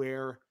area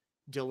where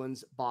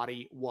Dylan's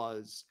body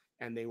was,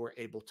 and they were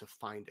able to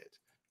find it.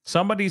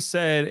 Somebody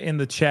said in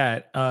the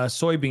chat,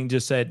 Soybean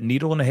just said,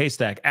 needle in a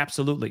haystack.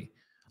 Absolutely.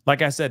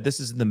 Like I said,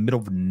 this is in the middle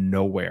of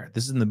nowhere.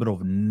 This is in the middle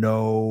of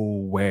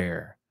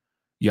nowhere,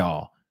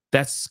 y'all.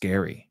 That's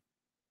scary.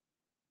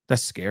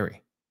 That's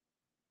scary.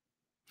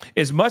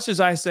 As much as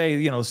I say,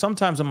 you know,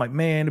 sometimes I'm like,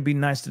 man, it'd be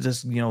nice to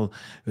just, you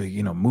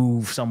know,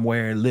 move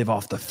somewhere, live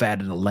off the fat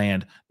of the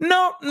land.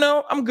 No,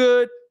 I'm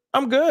good.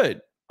 I'm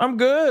good.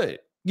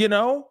 You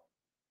know,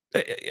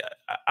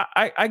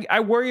 I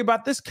worry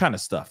about this kind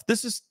of stuff.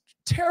 This is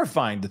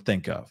terrifying to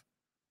think of.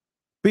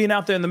 Being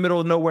out there in the middle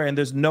of nowhere and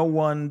there's no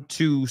one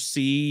to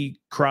see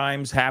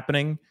crimes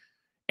happening,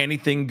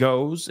 anything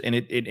goes, and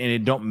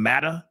it don't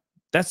matter.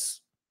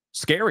 That's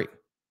scary.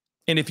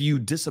 And if you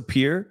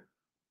disappear,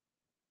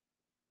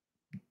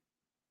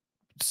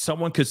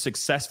 someone could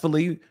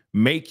successfully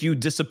make you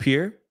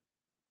disappear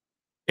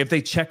if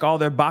they check all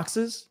their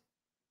boxes.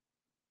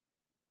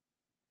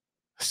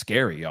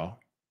 Scary, y'all.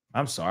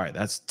 I'm sorry.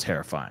 That's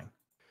terrifying.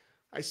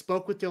 I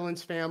spoke with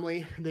Dylan's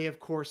family. They, of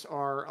course,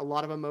 are a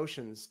lot of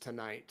emotions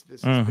tonight.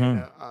 This has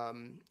been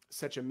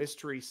such a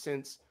mystery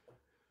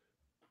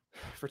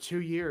for 2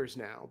 years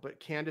now. But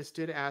Candace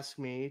did ask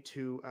me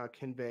to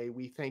convey,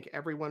 we thank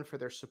everyone for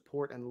their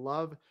support and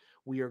love.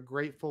 We are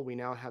grateful we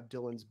now have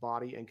Dylan's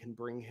body and can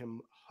bring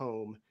him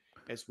home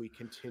as we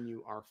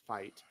continue our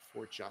fight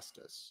for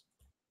justice.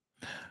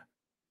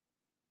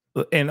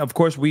 And of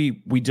course, we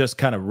just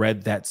kind of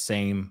read that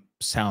same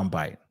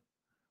soundbite.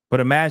 But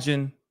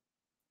imagine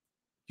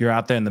you're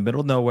out there in the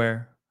middle of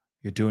nowhere,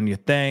 you're doing your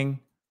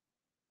thing,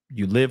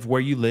 you live where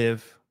you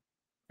live,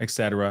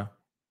 etc.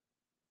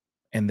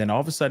 And then all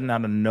of a sudden,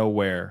 out of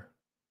nowhere,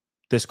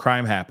 this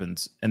crime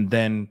happens. And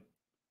then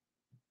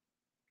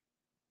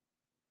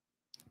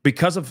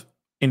because of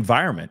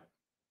environment,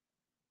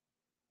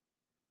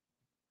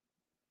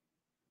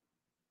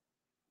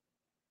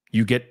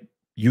 you get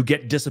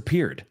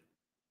disappeared.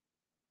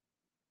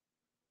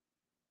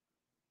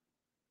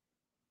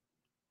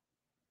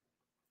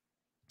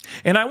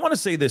 And I want to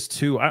say this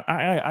too.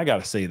 I got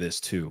to say this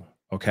too.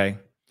 Okay.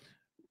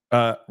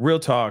 Real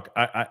talk.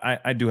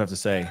 I do have to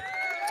say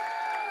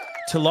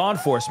to law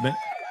enforcement,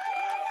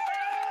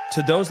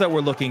 to those that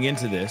were looking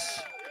into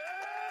this,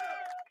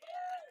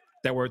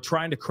 that were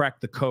trying to crack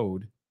the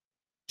code,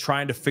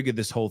 trying to figure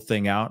this whole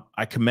thing out,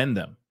 I commend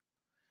them.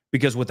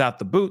 Because without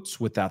the boots,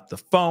 without the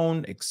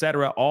phone,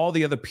 etc., all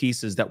the other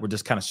pieces that were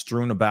just kind of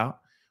strewn about,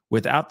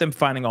 without them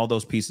finding all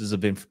those pieces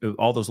of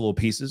all those little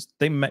pieces,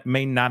 they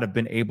may not have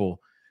been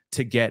able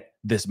to get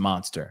this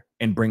monster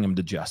and bring him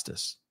to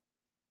justice.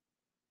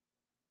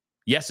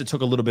 Yes, it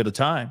took a little bit of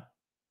time.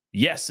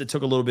 Yes, it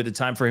took a little bit of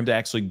time for him to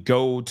actually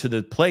go to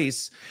the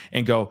place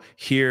and go,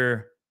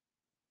 here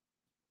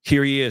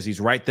he is. He's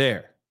right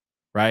there,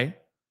 right?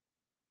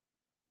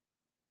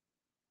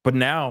 But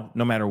now,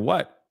 no matter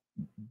what,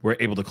 we're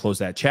able to close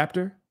that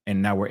chapter,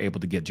 and now we're able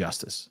to get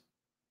justice.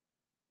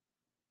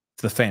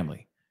 The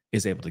family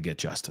is able to get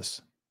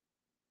justice.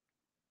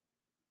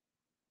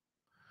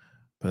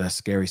 But that's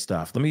scary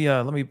stuff. Let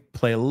me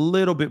play a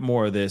little bit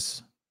more of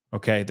this.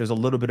 Okay, there's a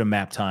little bit of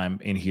map time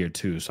in here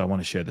too, so I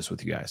want to share this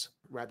with you guys.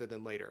 Rather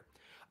than later.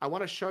 I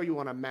want to show you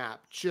on a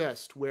map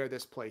just where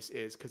this place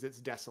is, because it's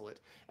desolate.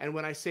 And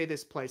when I say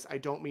this place, I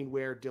don't mean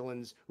where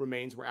Dylan's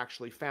remains were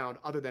actually found,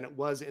 other than it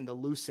was in the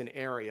Lucin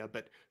area,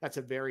 but that's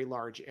a very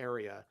large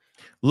area.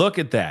 Look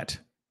at that.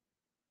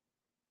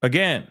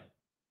 Again,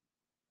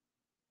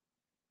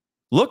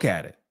 look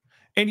at it.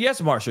 And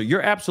yes, Marshall,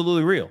 you're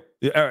absolutely real.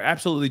 You're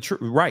absolutely true.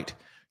 Right.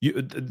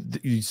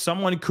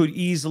 Someone could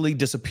easily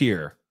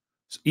disappear,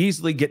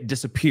 easily get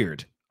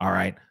disappeared. All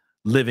right.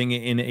 Living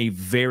in a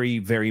very,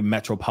 very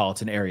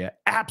metropolitan area.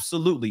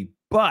 Absolutely.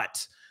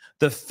 But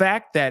the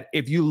fact that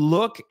if you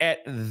look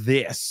at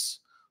this,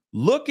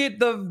 look at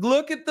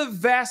the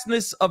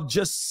vastness of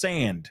just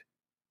sand.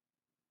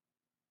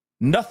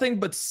 Nothing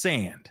but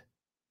sand.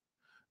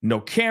 No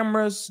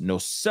cameras, no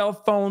cell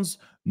phones,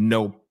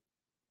 no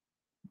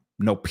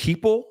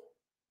people,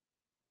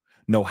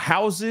 no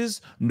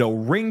houses, no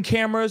ring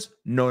cameras,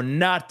 no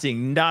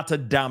nothing, not a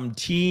damn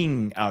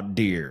thing out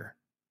there.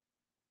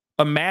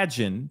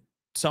 Imagine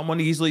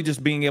someone easily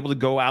just being able to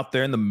go out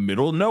there in the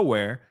middle of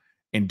nowhere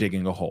and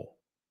digging a hole.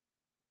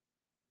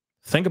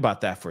 Think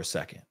about that for a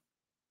second.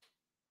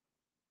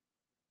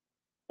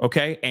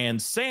 Okay,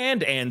 and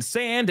sand,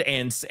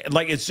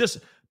 like it's just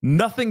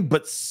nothing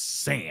but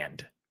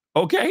sand.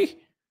 Okay,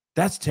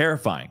 that's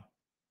terrifying.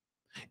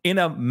 In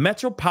a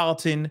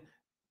metropolitan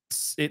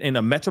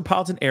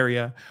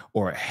area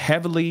or a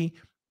heavily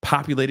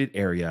populated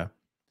area,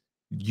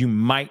 you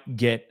might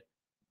get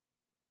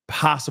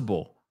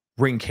possible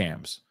ring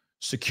cams,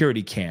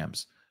 security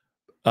cams,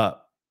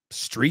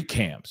 street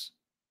cams,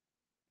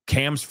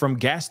 cams from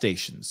gas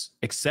stations,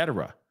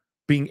 etc.,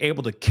 being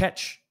able to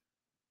catch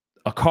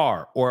a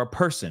car or a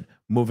person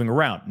moving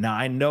around. Now,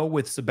 I know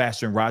with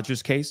Sebastian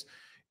Rogers' case,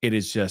 it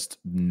is just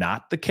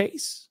not the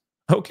case.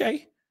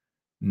 Okay.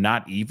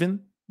 Not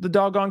even the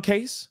doggone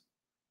case.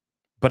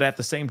 But at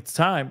the same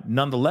time,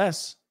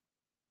 nonetheless,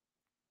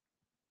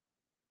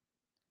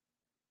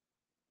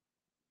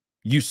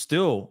 you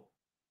still,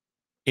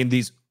 in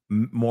these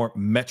more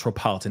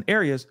metropolitan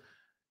areas,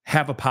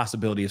 have a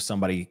possibility of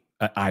somebody,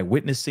 an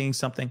eyewitness seeing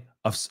something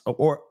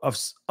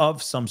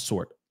of some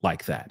sort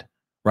like that,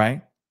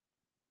 right?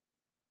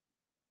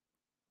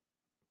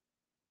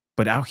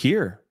 But out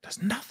here,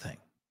 there's nothing.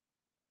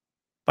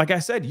 Like I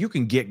said, you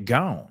can get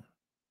gone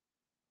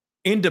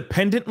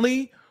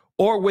independently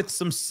or with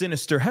some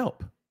sinister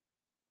help.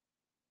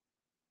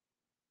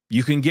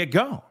 You can get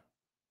gone.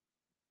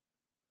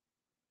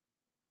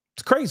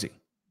 It's crazy.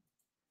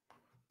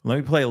 Let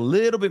me play a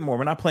little bit more.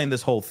 We're not playing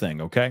this whole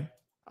thing, okay?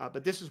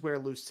 But this is where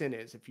Lucin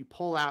is. If you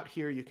pull out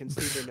here, you can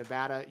see the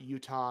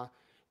Nevada-Utah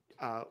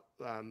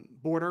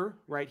border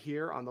right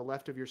here on the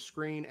left of your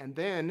screen. And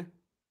then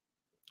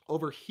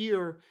over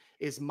here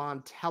is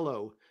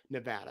Montello,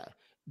 Nevada.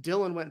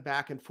 Dylan went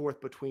back and forth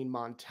between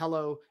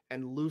Montello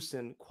and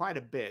Lucin quite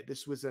a bit.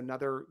 This was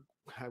another,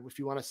 if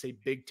you want to say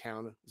big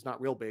town, it's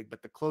not real big,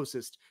 but the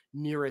closest,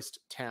 nearest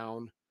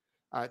town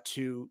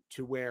to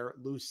where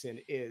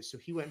Lucin is. So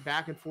he went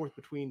back and forth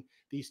between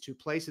these two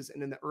places.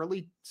 And in the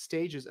early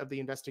stages of the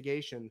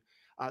investigation,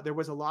 there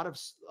was a lot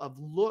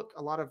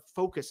of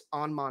focus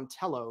on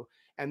Montello,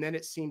 and then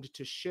it seemed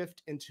to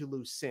shift into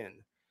Lucin.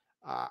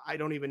 I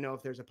don't even know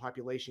if there's a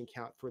population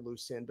count for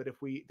Lucin, but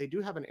they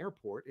do have an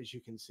airport, as you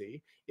can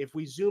see. If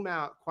we zoom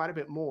out quite a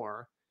bit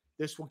more,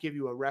 this will give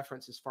you a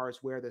reference as far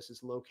as where this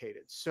is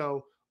located.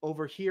 So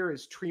over here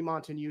is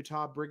Tremont in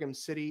Utah, Brigham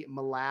City,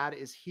 Malad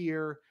is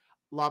here,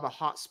 Lava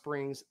Hot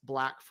Springs,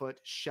 Blackfoot,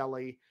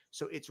 Shelley.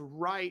 So it's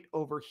right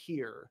over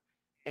here.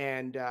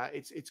 And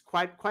it's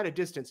quite a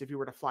distance if you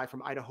were to fly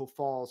from Idaho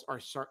Falls, or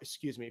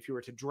excuse me, if you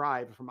were to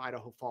drive from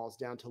Idaho Falls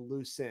down to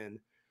Lucin.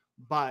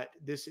 But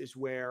this is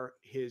where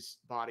his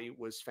body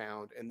was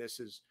found, and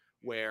this is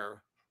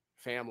where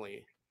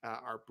family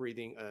are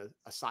breathing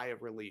a sigh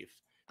of relief.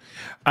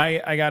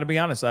 I got to be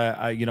honest.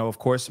 I of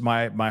course,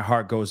 my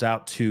heart goes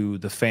out to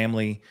the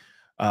family.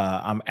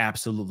 I'm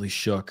absolutely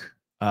shook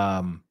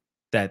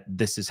that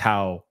this is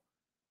how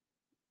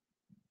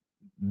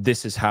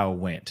it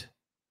went.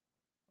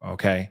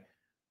 Okay,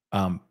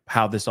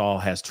 how this all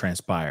has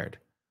transpired.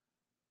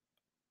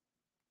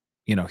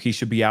 He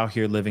should be out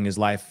here living his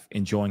life,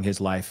 enjoying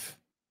his life,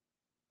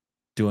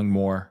 doing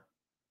more,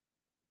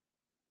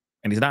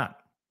 and he's not.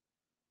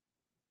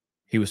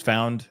 He was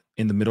found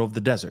in the middle of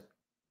the desert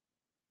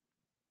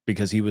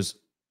because he was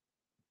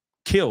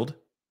killed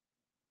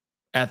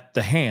at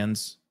the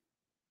hands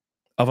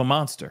of a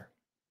monster.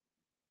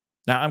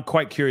 Now, I'm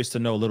quite curious to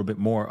know a little bit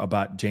more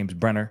about James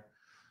Brenner,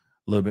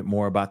 a little bit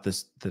more about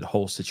the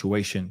whole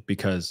situation,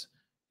 because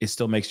it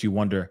still makes you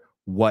wonder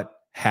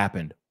what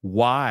happened.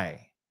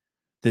 Why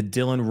did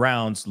Dylan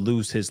Rounds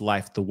lose his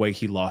life the way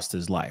he lost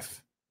his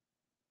life?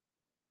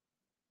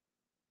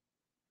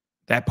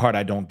 That part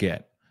I don't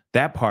get.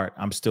 That part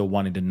I'm still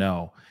wanting to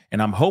know. And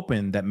I'm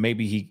hoping that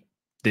maybe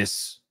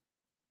this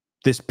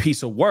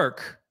piece of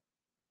work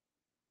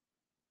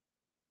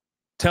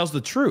tells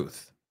the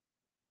truth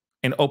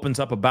and opens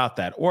up about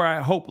that. Or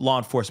I hope law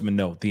enforcement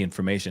know the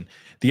information.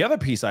 The other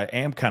piece I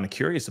am kind of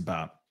curious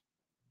about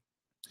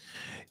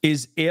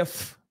is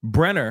if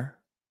Brenner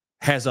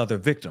has other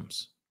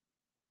victims.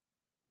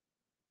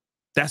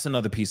 That's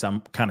another piece I'm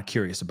kind of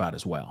curious about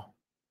as well.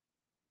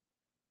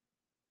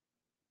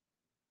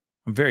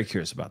 I'm very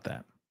curious about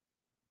that.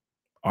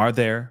 Are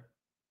there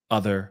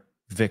other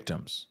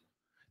victims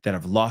that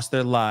have lost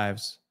their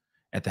lives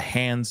at the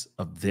hands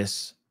of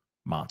this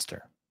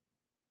monster?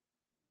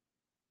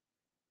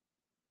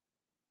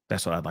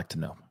 That's what I'd like to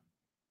know.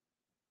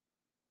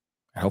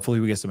 And hopefully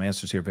we get some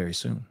answers here very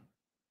soon.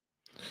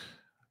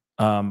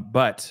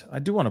 But I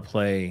do want to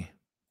play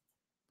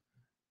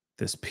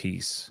this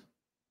piece.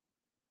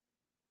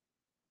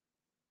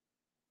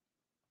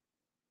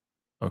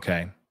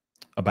 Okay.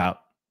 About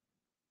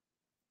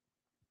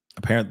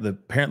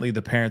apparently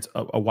the parents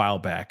a while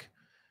back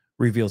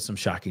revealed some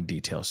shocking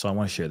details. So I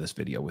want to share this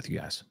video with you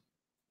guys.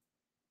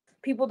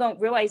 People don't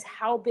realize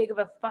how big of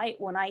a fight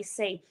when I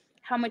say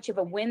how much of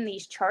a win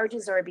these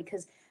charges are,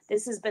 because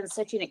this has been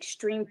such an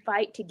extreme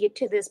fight to get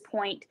to this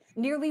point.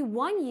 Nearly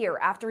 1 year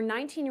after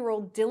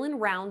 19-year-old Dylan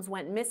Rounds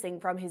went missing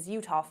from his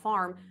Utah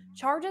farm,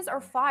 charges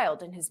are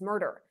filed in his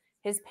murder.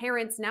 His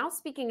parents now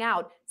speaking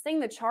out, saying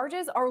the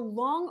charges are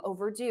long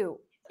overdue.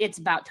 It's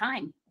about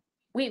time.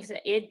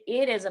 It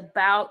is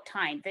about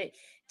time.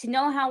 To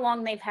know how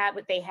long they've had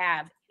what they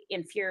have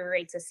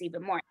infuriates us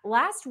even more.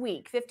 Last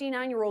week,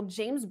 59-year-old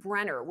James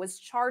Brenner was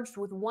charged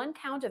with 1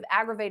 count of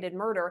aggravated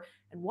murder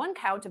and 1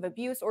 count of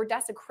abuse or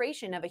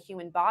desecration of a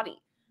human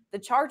body. The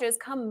charges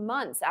come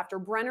months after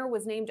Brenner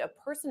was named a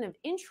person of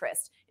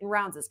interest in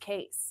Rounds'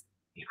 case.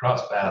 He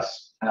crossed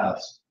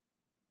paths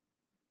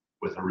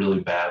with a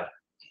really bad,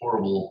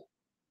 horrible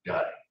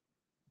guy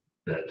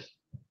that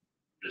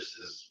just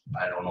is,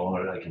 I don't know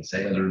what I can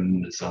say other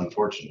than it's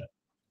unfortunate.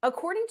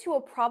 According to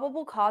a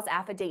probable cause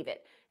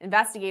affidavit,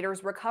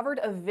 investigators recovered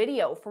a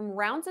video from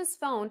Rounds'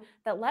 phone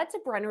that led to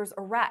Brenner's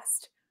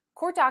arrest.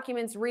 Court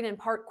documents read in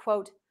part,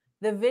 quote,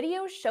 "The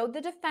video showed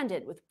the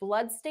defendant with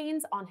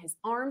bloodstains on his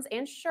arms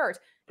and shirt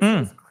as he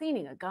was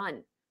cleaning a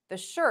gun. The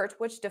shirt,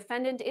 which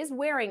defendant is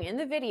wearing in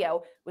the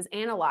video, was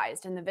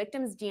analyzed and the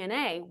victim's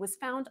DNA was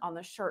found on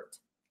the shirt."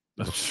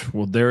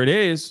 Well, there it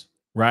is,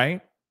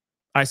 right?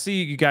 I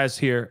see you guys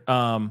here.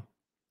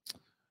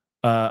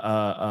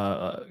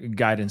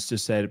 Guidance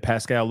just said,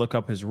 Pascal, look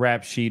up his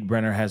rap sheet.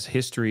 Brenner has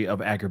history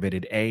of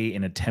aggravated A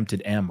and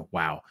attempted M.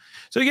 Wow.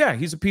 So yeah,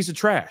 he's a piece of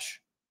trash.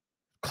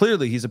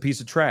 Clearly, he's a piece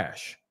of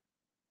trash,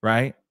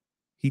 right?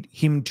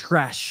 Him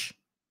trash,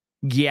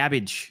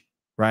 garbage,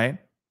 right?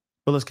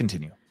 But let's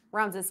continue.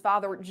 Rounds'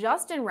 father,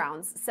 Justin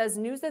Rounds, says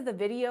news of the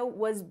video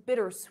was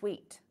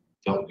bittersweet.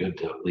 Felt good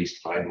to at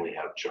least finally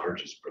have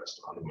charges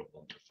pressed on him, and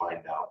then to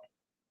find out.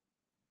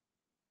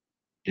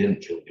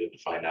 Didn't feel good to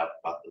find out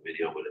about the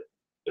video, but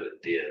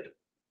it did.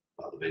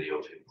 About the video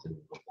of him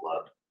cleaning the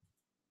blood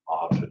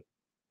off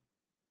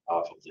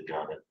of the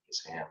gun in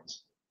his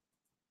hands.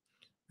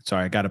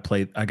 Sorry, I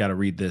gotta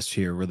read this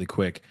here really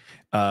quick.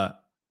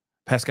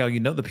 Pascal, you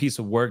know the piece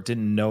of work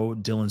didn't know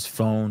Dylan's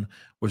phone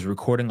was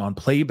recording on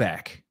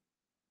playback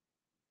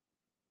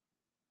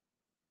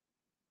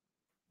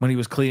when he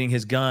was cleaning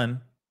his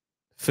gun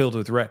filled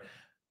with red.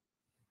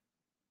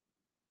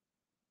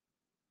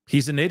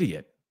 He's an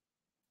idiot.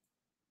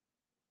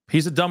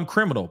 He's a dumb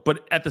criminal.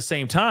 But at the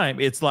same time,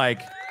 it's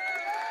like,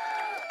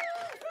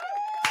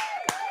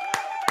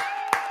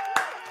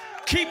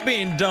 keep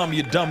being dumb,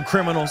 you dumb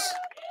criminals.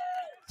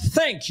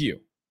 Thank you.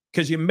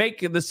 Because you make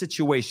the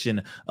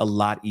situation a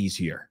lot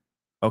easier.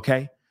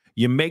 Okay?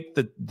 You make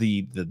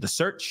the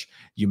search,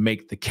 you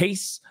make the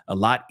case a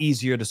lot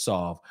easier to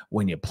solve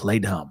when you play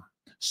dumb.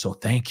 So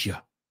thank you.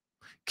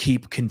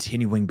 Keep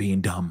continuing being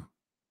dumb.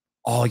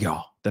 All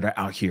y'all that are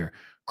out here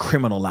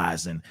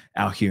criminalizing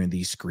out here in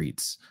these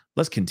streets.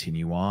 Let's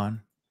continue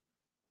on.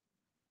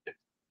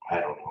 I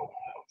don't know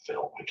how it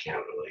felt. I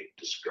can't really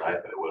describe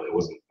it. Well, I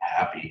wasn't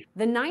happy.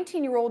 The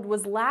 19-year-old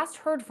was last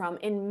heard from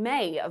in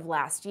May of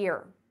last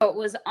year. It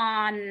was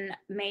on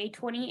May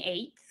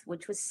 28th,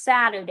 which was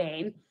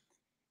Saturday,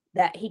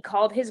 that he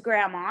called his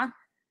grandma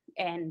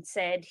and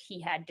said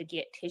he had to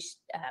get his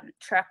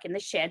truck in the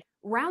shed.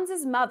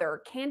 Rounds'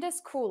 mother,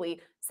 Candace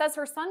Cooley, says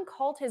her son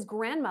called his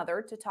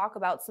grandmother to talk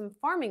about some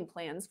farming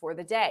plans for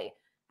the day.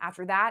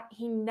 After that,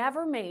 he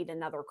never made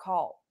another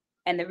call.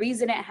 And the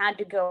reason it had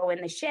to go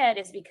in the shed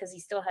is because he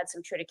still had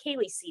some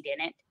triticale seed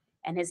in it,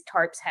 and his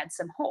tarps had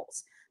some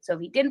holes. So if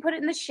he didn't put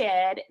it in the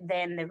shed,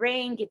 then the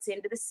rain gets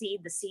into the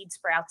seed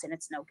sprouts, and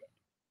it's no good.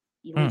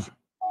 You lose your.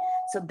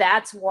 So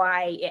that's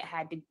why it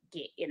had to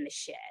get in the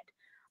shed.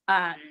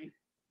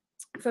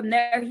 From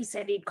there, he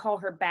said he'd call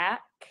her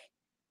back.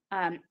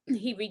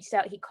 He reached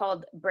out. He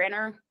called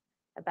Brenner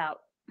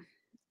about,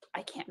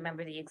 I can't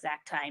remember the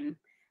exact time,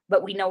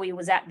 but we know he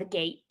was at the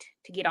gate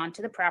to get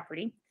onto the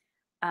property.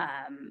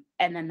 And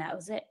then that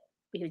was it.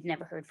 He was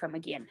never heard from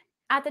again.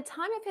 At the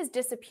time of his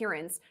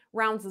disappearance,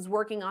 Rounds was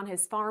working on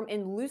his farm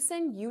in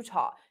Lucin,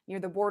 Utah, near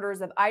the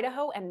borders of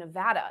Idaho and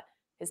Nevada.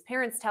 His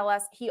parents tell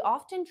us he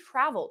often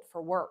traveled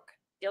for work.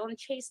 Dylan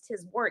chased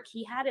his work.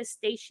 He had his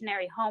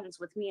stationary homes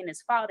with me and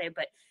his father,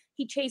 but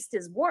he chased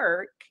his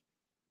work,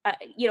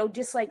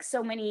 just like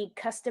so many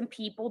custom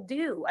people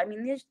do. I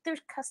mean,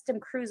 there's custom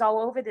crews all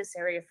over this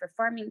area for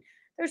farming.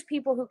 There's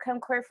people who come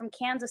clear from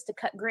Kansas to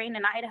cut grain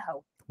in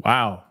Idaho.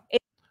 Wow.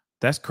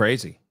 That's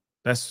crazy.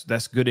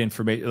 That's good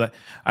information. Like,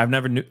 I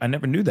never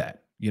knew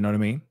that. You know what I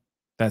mean?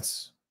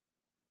 That's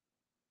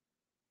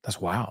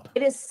wild.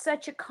 It is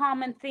such a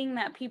common thing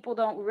that people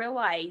don't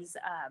realize.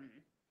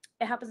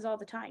 It happens all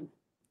the time.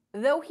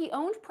 Though he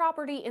owned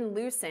property in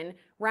Lucin,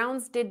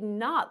 Rounds did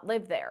not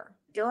live there.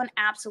 Dylan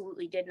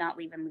absolutely did not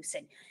live in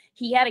Lucin.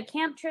 He had a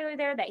camp trailer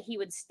there that he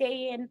would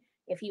stay in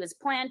if he was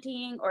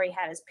planting or he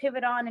had his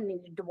pivot on and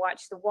needed to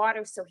watch the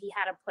water, so he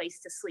had a place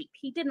to sleep.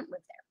 He didn't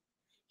live there.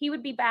 He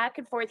would be back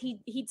and forth.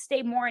 He'd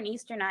stay more in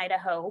eastern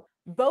Idaho.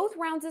 Both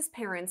Rounds'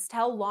 parents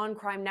tell Law and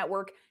Crime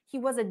Network he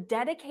was a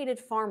dedicated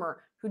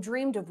farmer who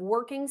dreamed of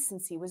working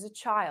since he was a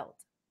child.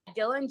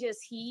 Dylan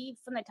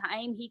from the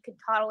time he could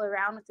toddle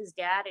around with his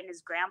dad and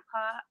his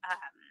grandpa,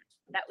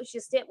 that was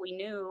just it. We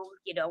knew,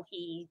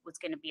 he was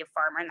going to be a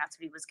farmer and that's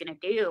what he was going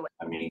to do.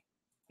 I mean,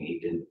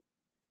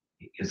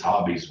 his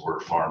hobbies were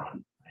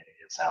farming.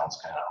 It sounds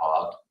kind of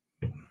odd.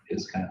 It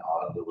is kind of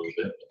odd a little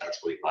bit, but that's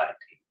what he liked.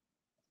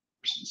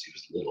 Since he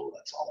was little,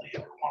 that's all he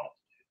ever wanted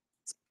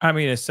to do. I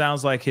mean, it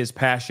sounds like his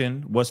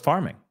passion was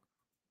farming.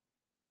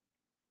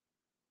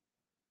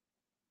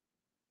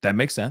 That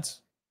makes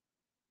sense.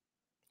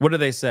 What do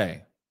they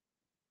say?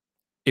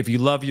 If you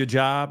love your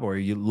job or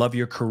you love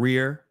your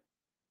career,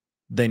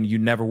 then you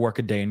never work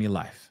a day in your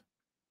life,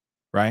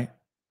 right?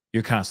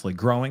 You're constantly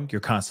growing.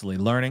 You're constantly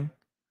learning.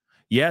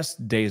 Yes,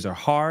 days are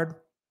hard.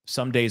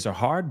 Some days are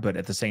hard, but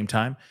at the same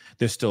time,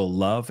 there's still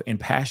love and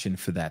passion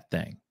for that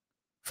thing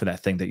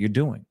that you're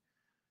doing.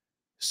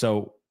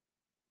 So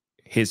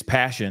his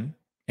passion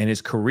and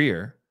his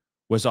career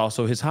was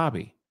also his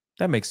hobby.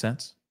 That makes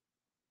sense.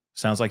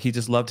 Sounds like he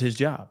just loved his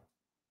job.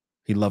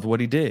 He loved what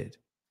he did.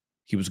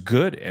 He was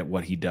good at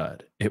what he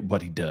did.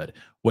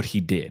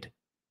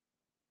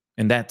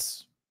 And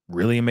that's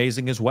really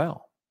amazing as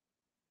well.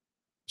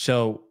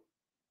 So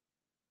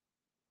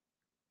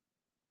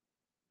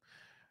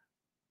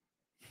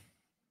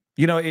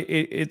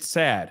it's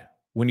sad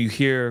when you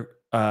hear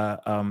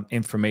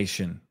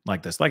information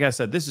like this. Like I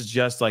said, this is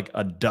just like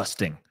a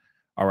dusting.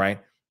 All right.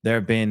 There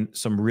have been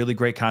some really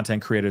great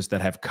content creators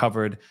that have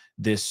covered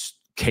this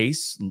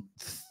case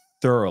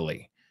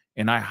thoroughly.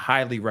 And I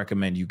highly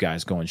recommend you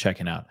guys go and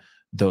checking out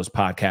those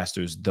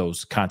podcasters,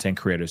 those content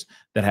creators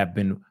that have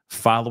been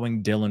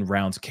following Dylan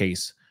Round's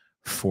case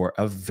for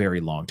a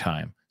very long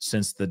time,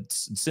 since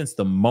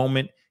the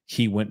moment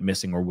he went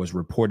missing or was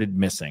reported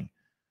missing.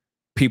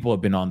 People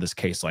have been on this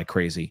case like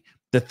crazy.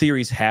 The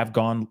theories have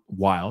gone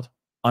wild,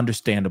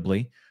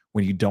 understandably.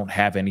 When you don't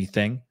have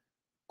anything,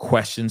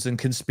 questions and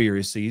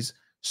conspiracies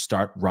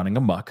start running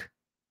amok.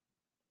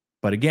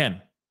 But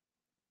again,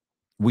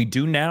 we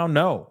do now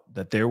know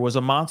that there was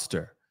a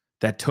monster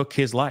that took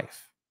his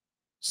life.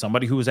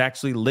 Somebody who was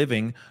actually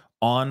living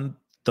on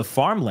the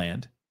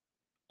farmland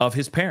of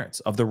his parents,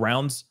 of the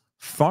Rounds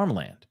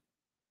farmland.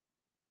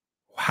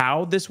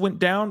 How this went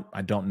down,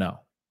 I don't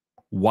know.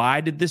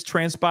 Why did this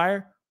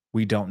transpire?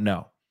 We don't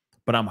know.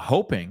 But I'm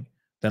hoping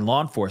that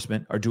law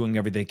enforcement are doing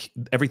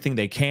everything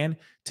they can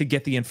to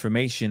get the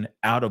information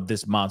out of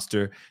this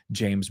monster,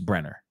 James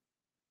Brenner.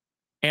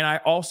 And I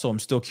also am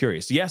still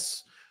curious.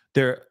 Yes,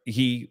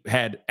 he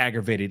had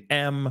aggravated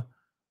M,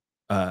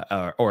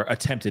 or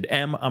attempted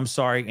M, I'm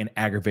sorry, and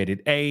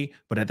aggravated A.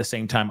 But at the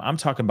same time, I'm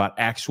talking about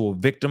actual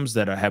victims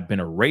that have been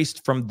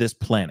erased from this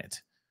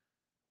planet.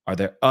 Are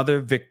there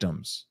other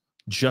victims,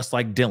 just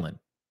like Dylan,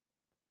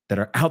 that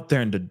are out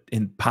there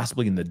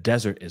possibly in the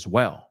desert as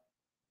well?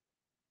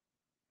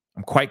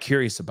 I'm quite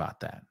curious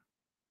about that.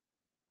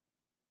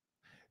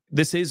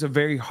 This is a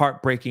very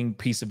heartbreaking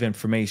piece of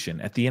information.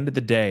 At the end of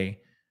the day,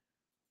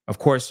 of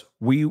course,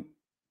 we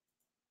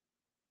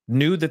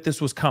knew that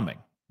this was coming.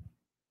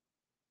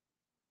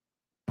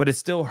 But it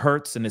still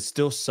hurts and it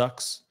still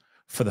sucks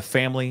for the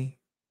family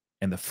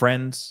and the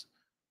friends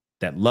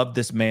that love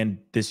this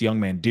young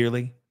man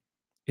dearly.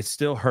 It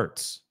still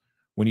hurts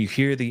when you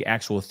hear the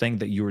actual thing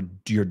that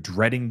you're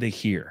dreading to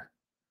hear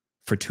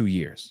for 2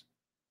 years,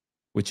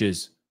 which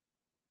is,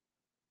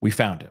 we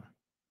found him.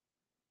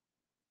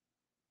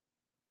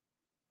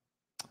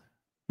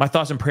 My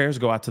thoughts and prayers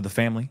go out to the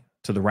family,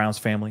 to the Rounds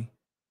family,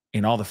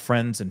 and all the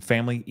friends and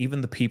family,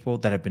 even the people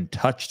that have been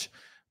touched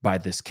by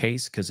this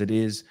case, because it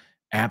is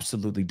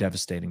absolutely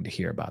devastating to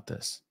hear about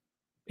this.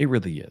 It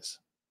really is.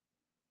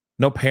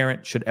 No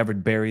parent should ever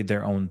bury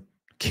their own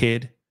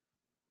kid.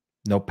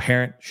 No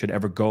parent should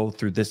ever go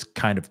through this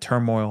kind of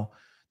turmoil,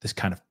 this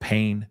kind of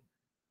pain.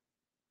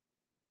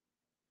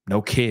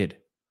 No kid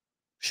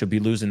should be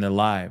losing their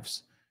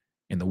lives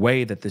in the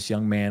way that this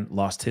young man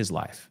lost his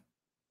life.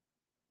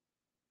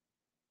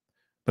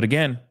 But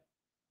again,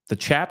 the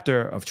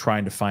chapter of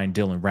trying to find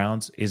Dylan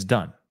Rounds is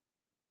done.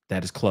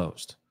 That is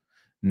closed.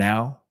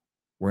 Now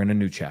we're in a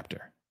new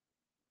chapter.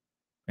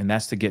 And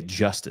that's to get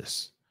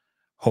justice.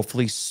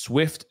 Hopefully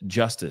swift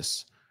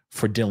justice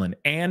for Dylan.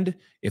 And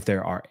if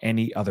there are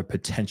any other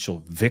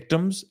potential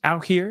victims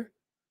out here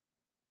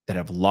that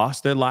have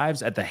lost their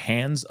lives at the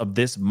hands of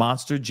this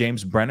monster,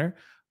 James Brenner,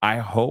 I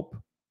hope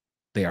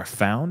they are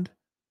found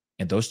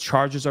and those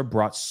charges are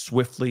brought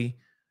swiftly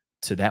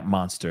to that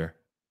monster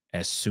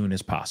as soon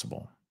as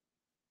possible.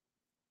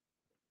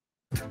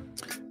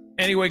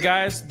 Anyway,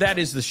 guys, that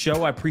is the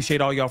show. I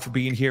appreciate all y'all for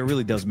being here. It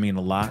really does mean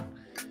a lot.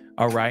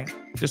 All right.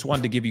 Just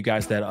wanted to give you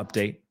guys that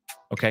update.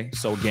 Okay.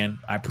 So again,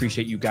 I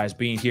appreciate you guys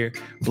being here,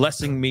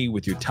 blessing me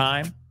with your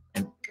time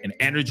and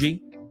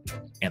energy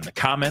and the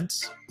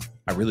comments.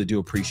 I really do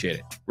appreciate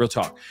it. Real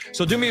talk.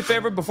 So do me a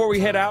favor before we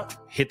head out,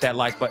 hit that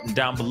like button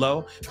down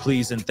below,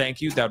 please and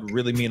thank you. That would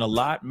really mean a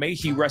lot. May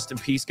he rest in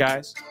peace,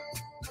 guys.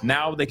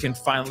 Now they can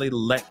finally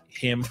let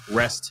him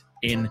rest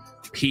in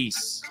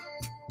peace.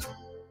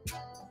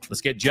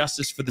 Let's get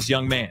justice for this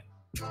young man.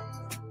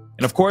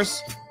 And of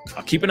course,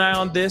 I'll keep an eye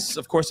on this.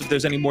 Of course, if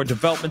there's any more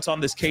developments on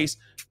this case,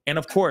 and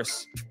of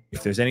course,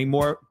 if there's any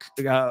more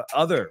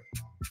other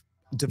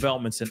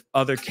developments in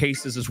other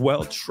cases as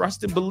well,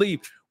 trust and believe,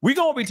 we're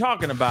going to be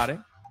talking about it.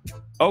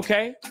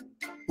 Okay?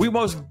 We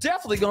most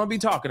definitely going to be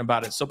talking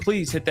about it. So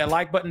please hit that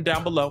like button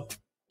down below.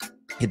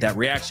 Hit that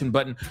reaction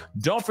button.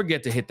 Don't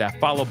forget to hit that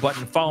follow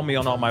button. Follow me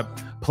on all my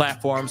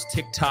platforms,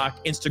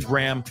 TikTok,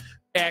 Instagram,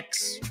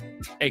 X,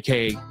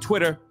 aka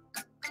Twitter,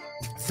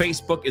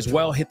 Facebook as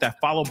well. Hit that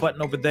follow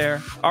button over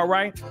there. All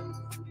right.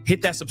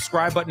 Hit that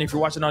subscribe button if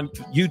you're watching on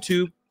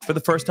YouTube for the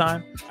first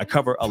time. I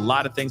cover a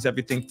lot of things,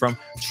 everything from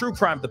true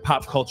crime to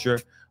pop culture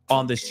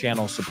on this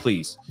channel. So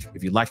please,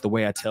 if you like the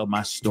way I tell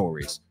my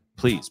stories,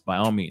 please, by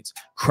all means,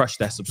 crush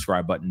that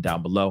subscribe button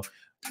down below.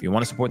 If you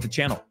want to support the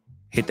channel,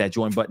 hit that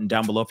join button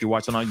down below. If you're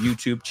watching on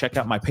YouTube, check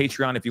out my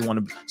Patreon if you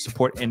want to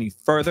support any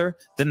further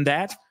than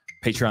that.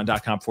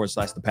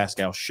 Patreon.com/The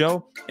Pascal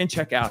Show, and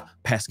check out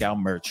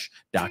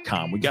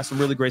PascalMerch.com. We got some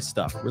really great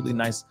stuff, really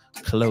nice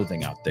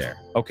clothing out there.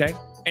 Okay.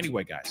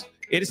 Anyway, guys,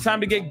 it is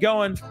time to get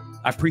going.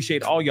 I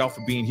appreciate all y'all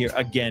for being here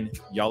again.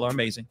 Y'all are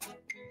amazing.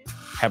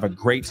 Have a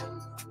great,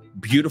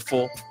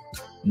 beautiful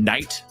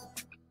night.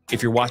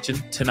 If you're watching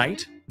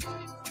tonight,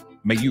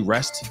 may you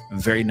rest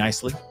very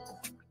nicely.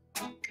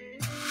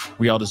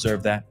 We all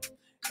deserve that.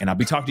 And I'll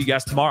be talking to you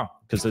guys tomorrow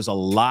because there's a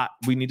lot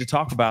we need to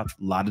talk about. A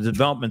lot of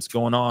developments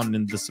going on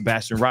in the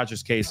Sebastian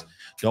Rogers case.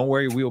 Don't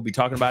worry, we will be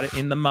talking about it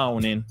in the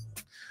morning.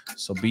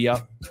 So be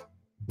up,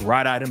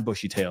 bright-eyed and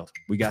bushy-tailed.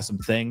 We got some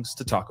things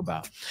to talk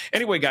about.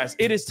 Anyway, guys,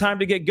 it is time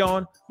to get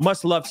going.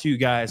 Much love to you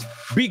guys.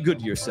 Be good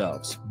to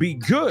yourselves. Be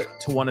good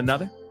to one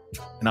another.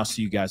 And I'll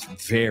see you guys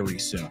very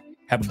soon.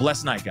 Have a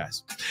blessed night,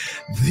 guys.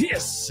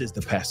 This is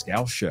The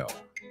Pascal Show.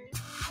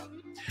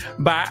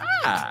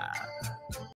 Bye.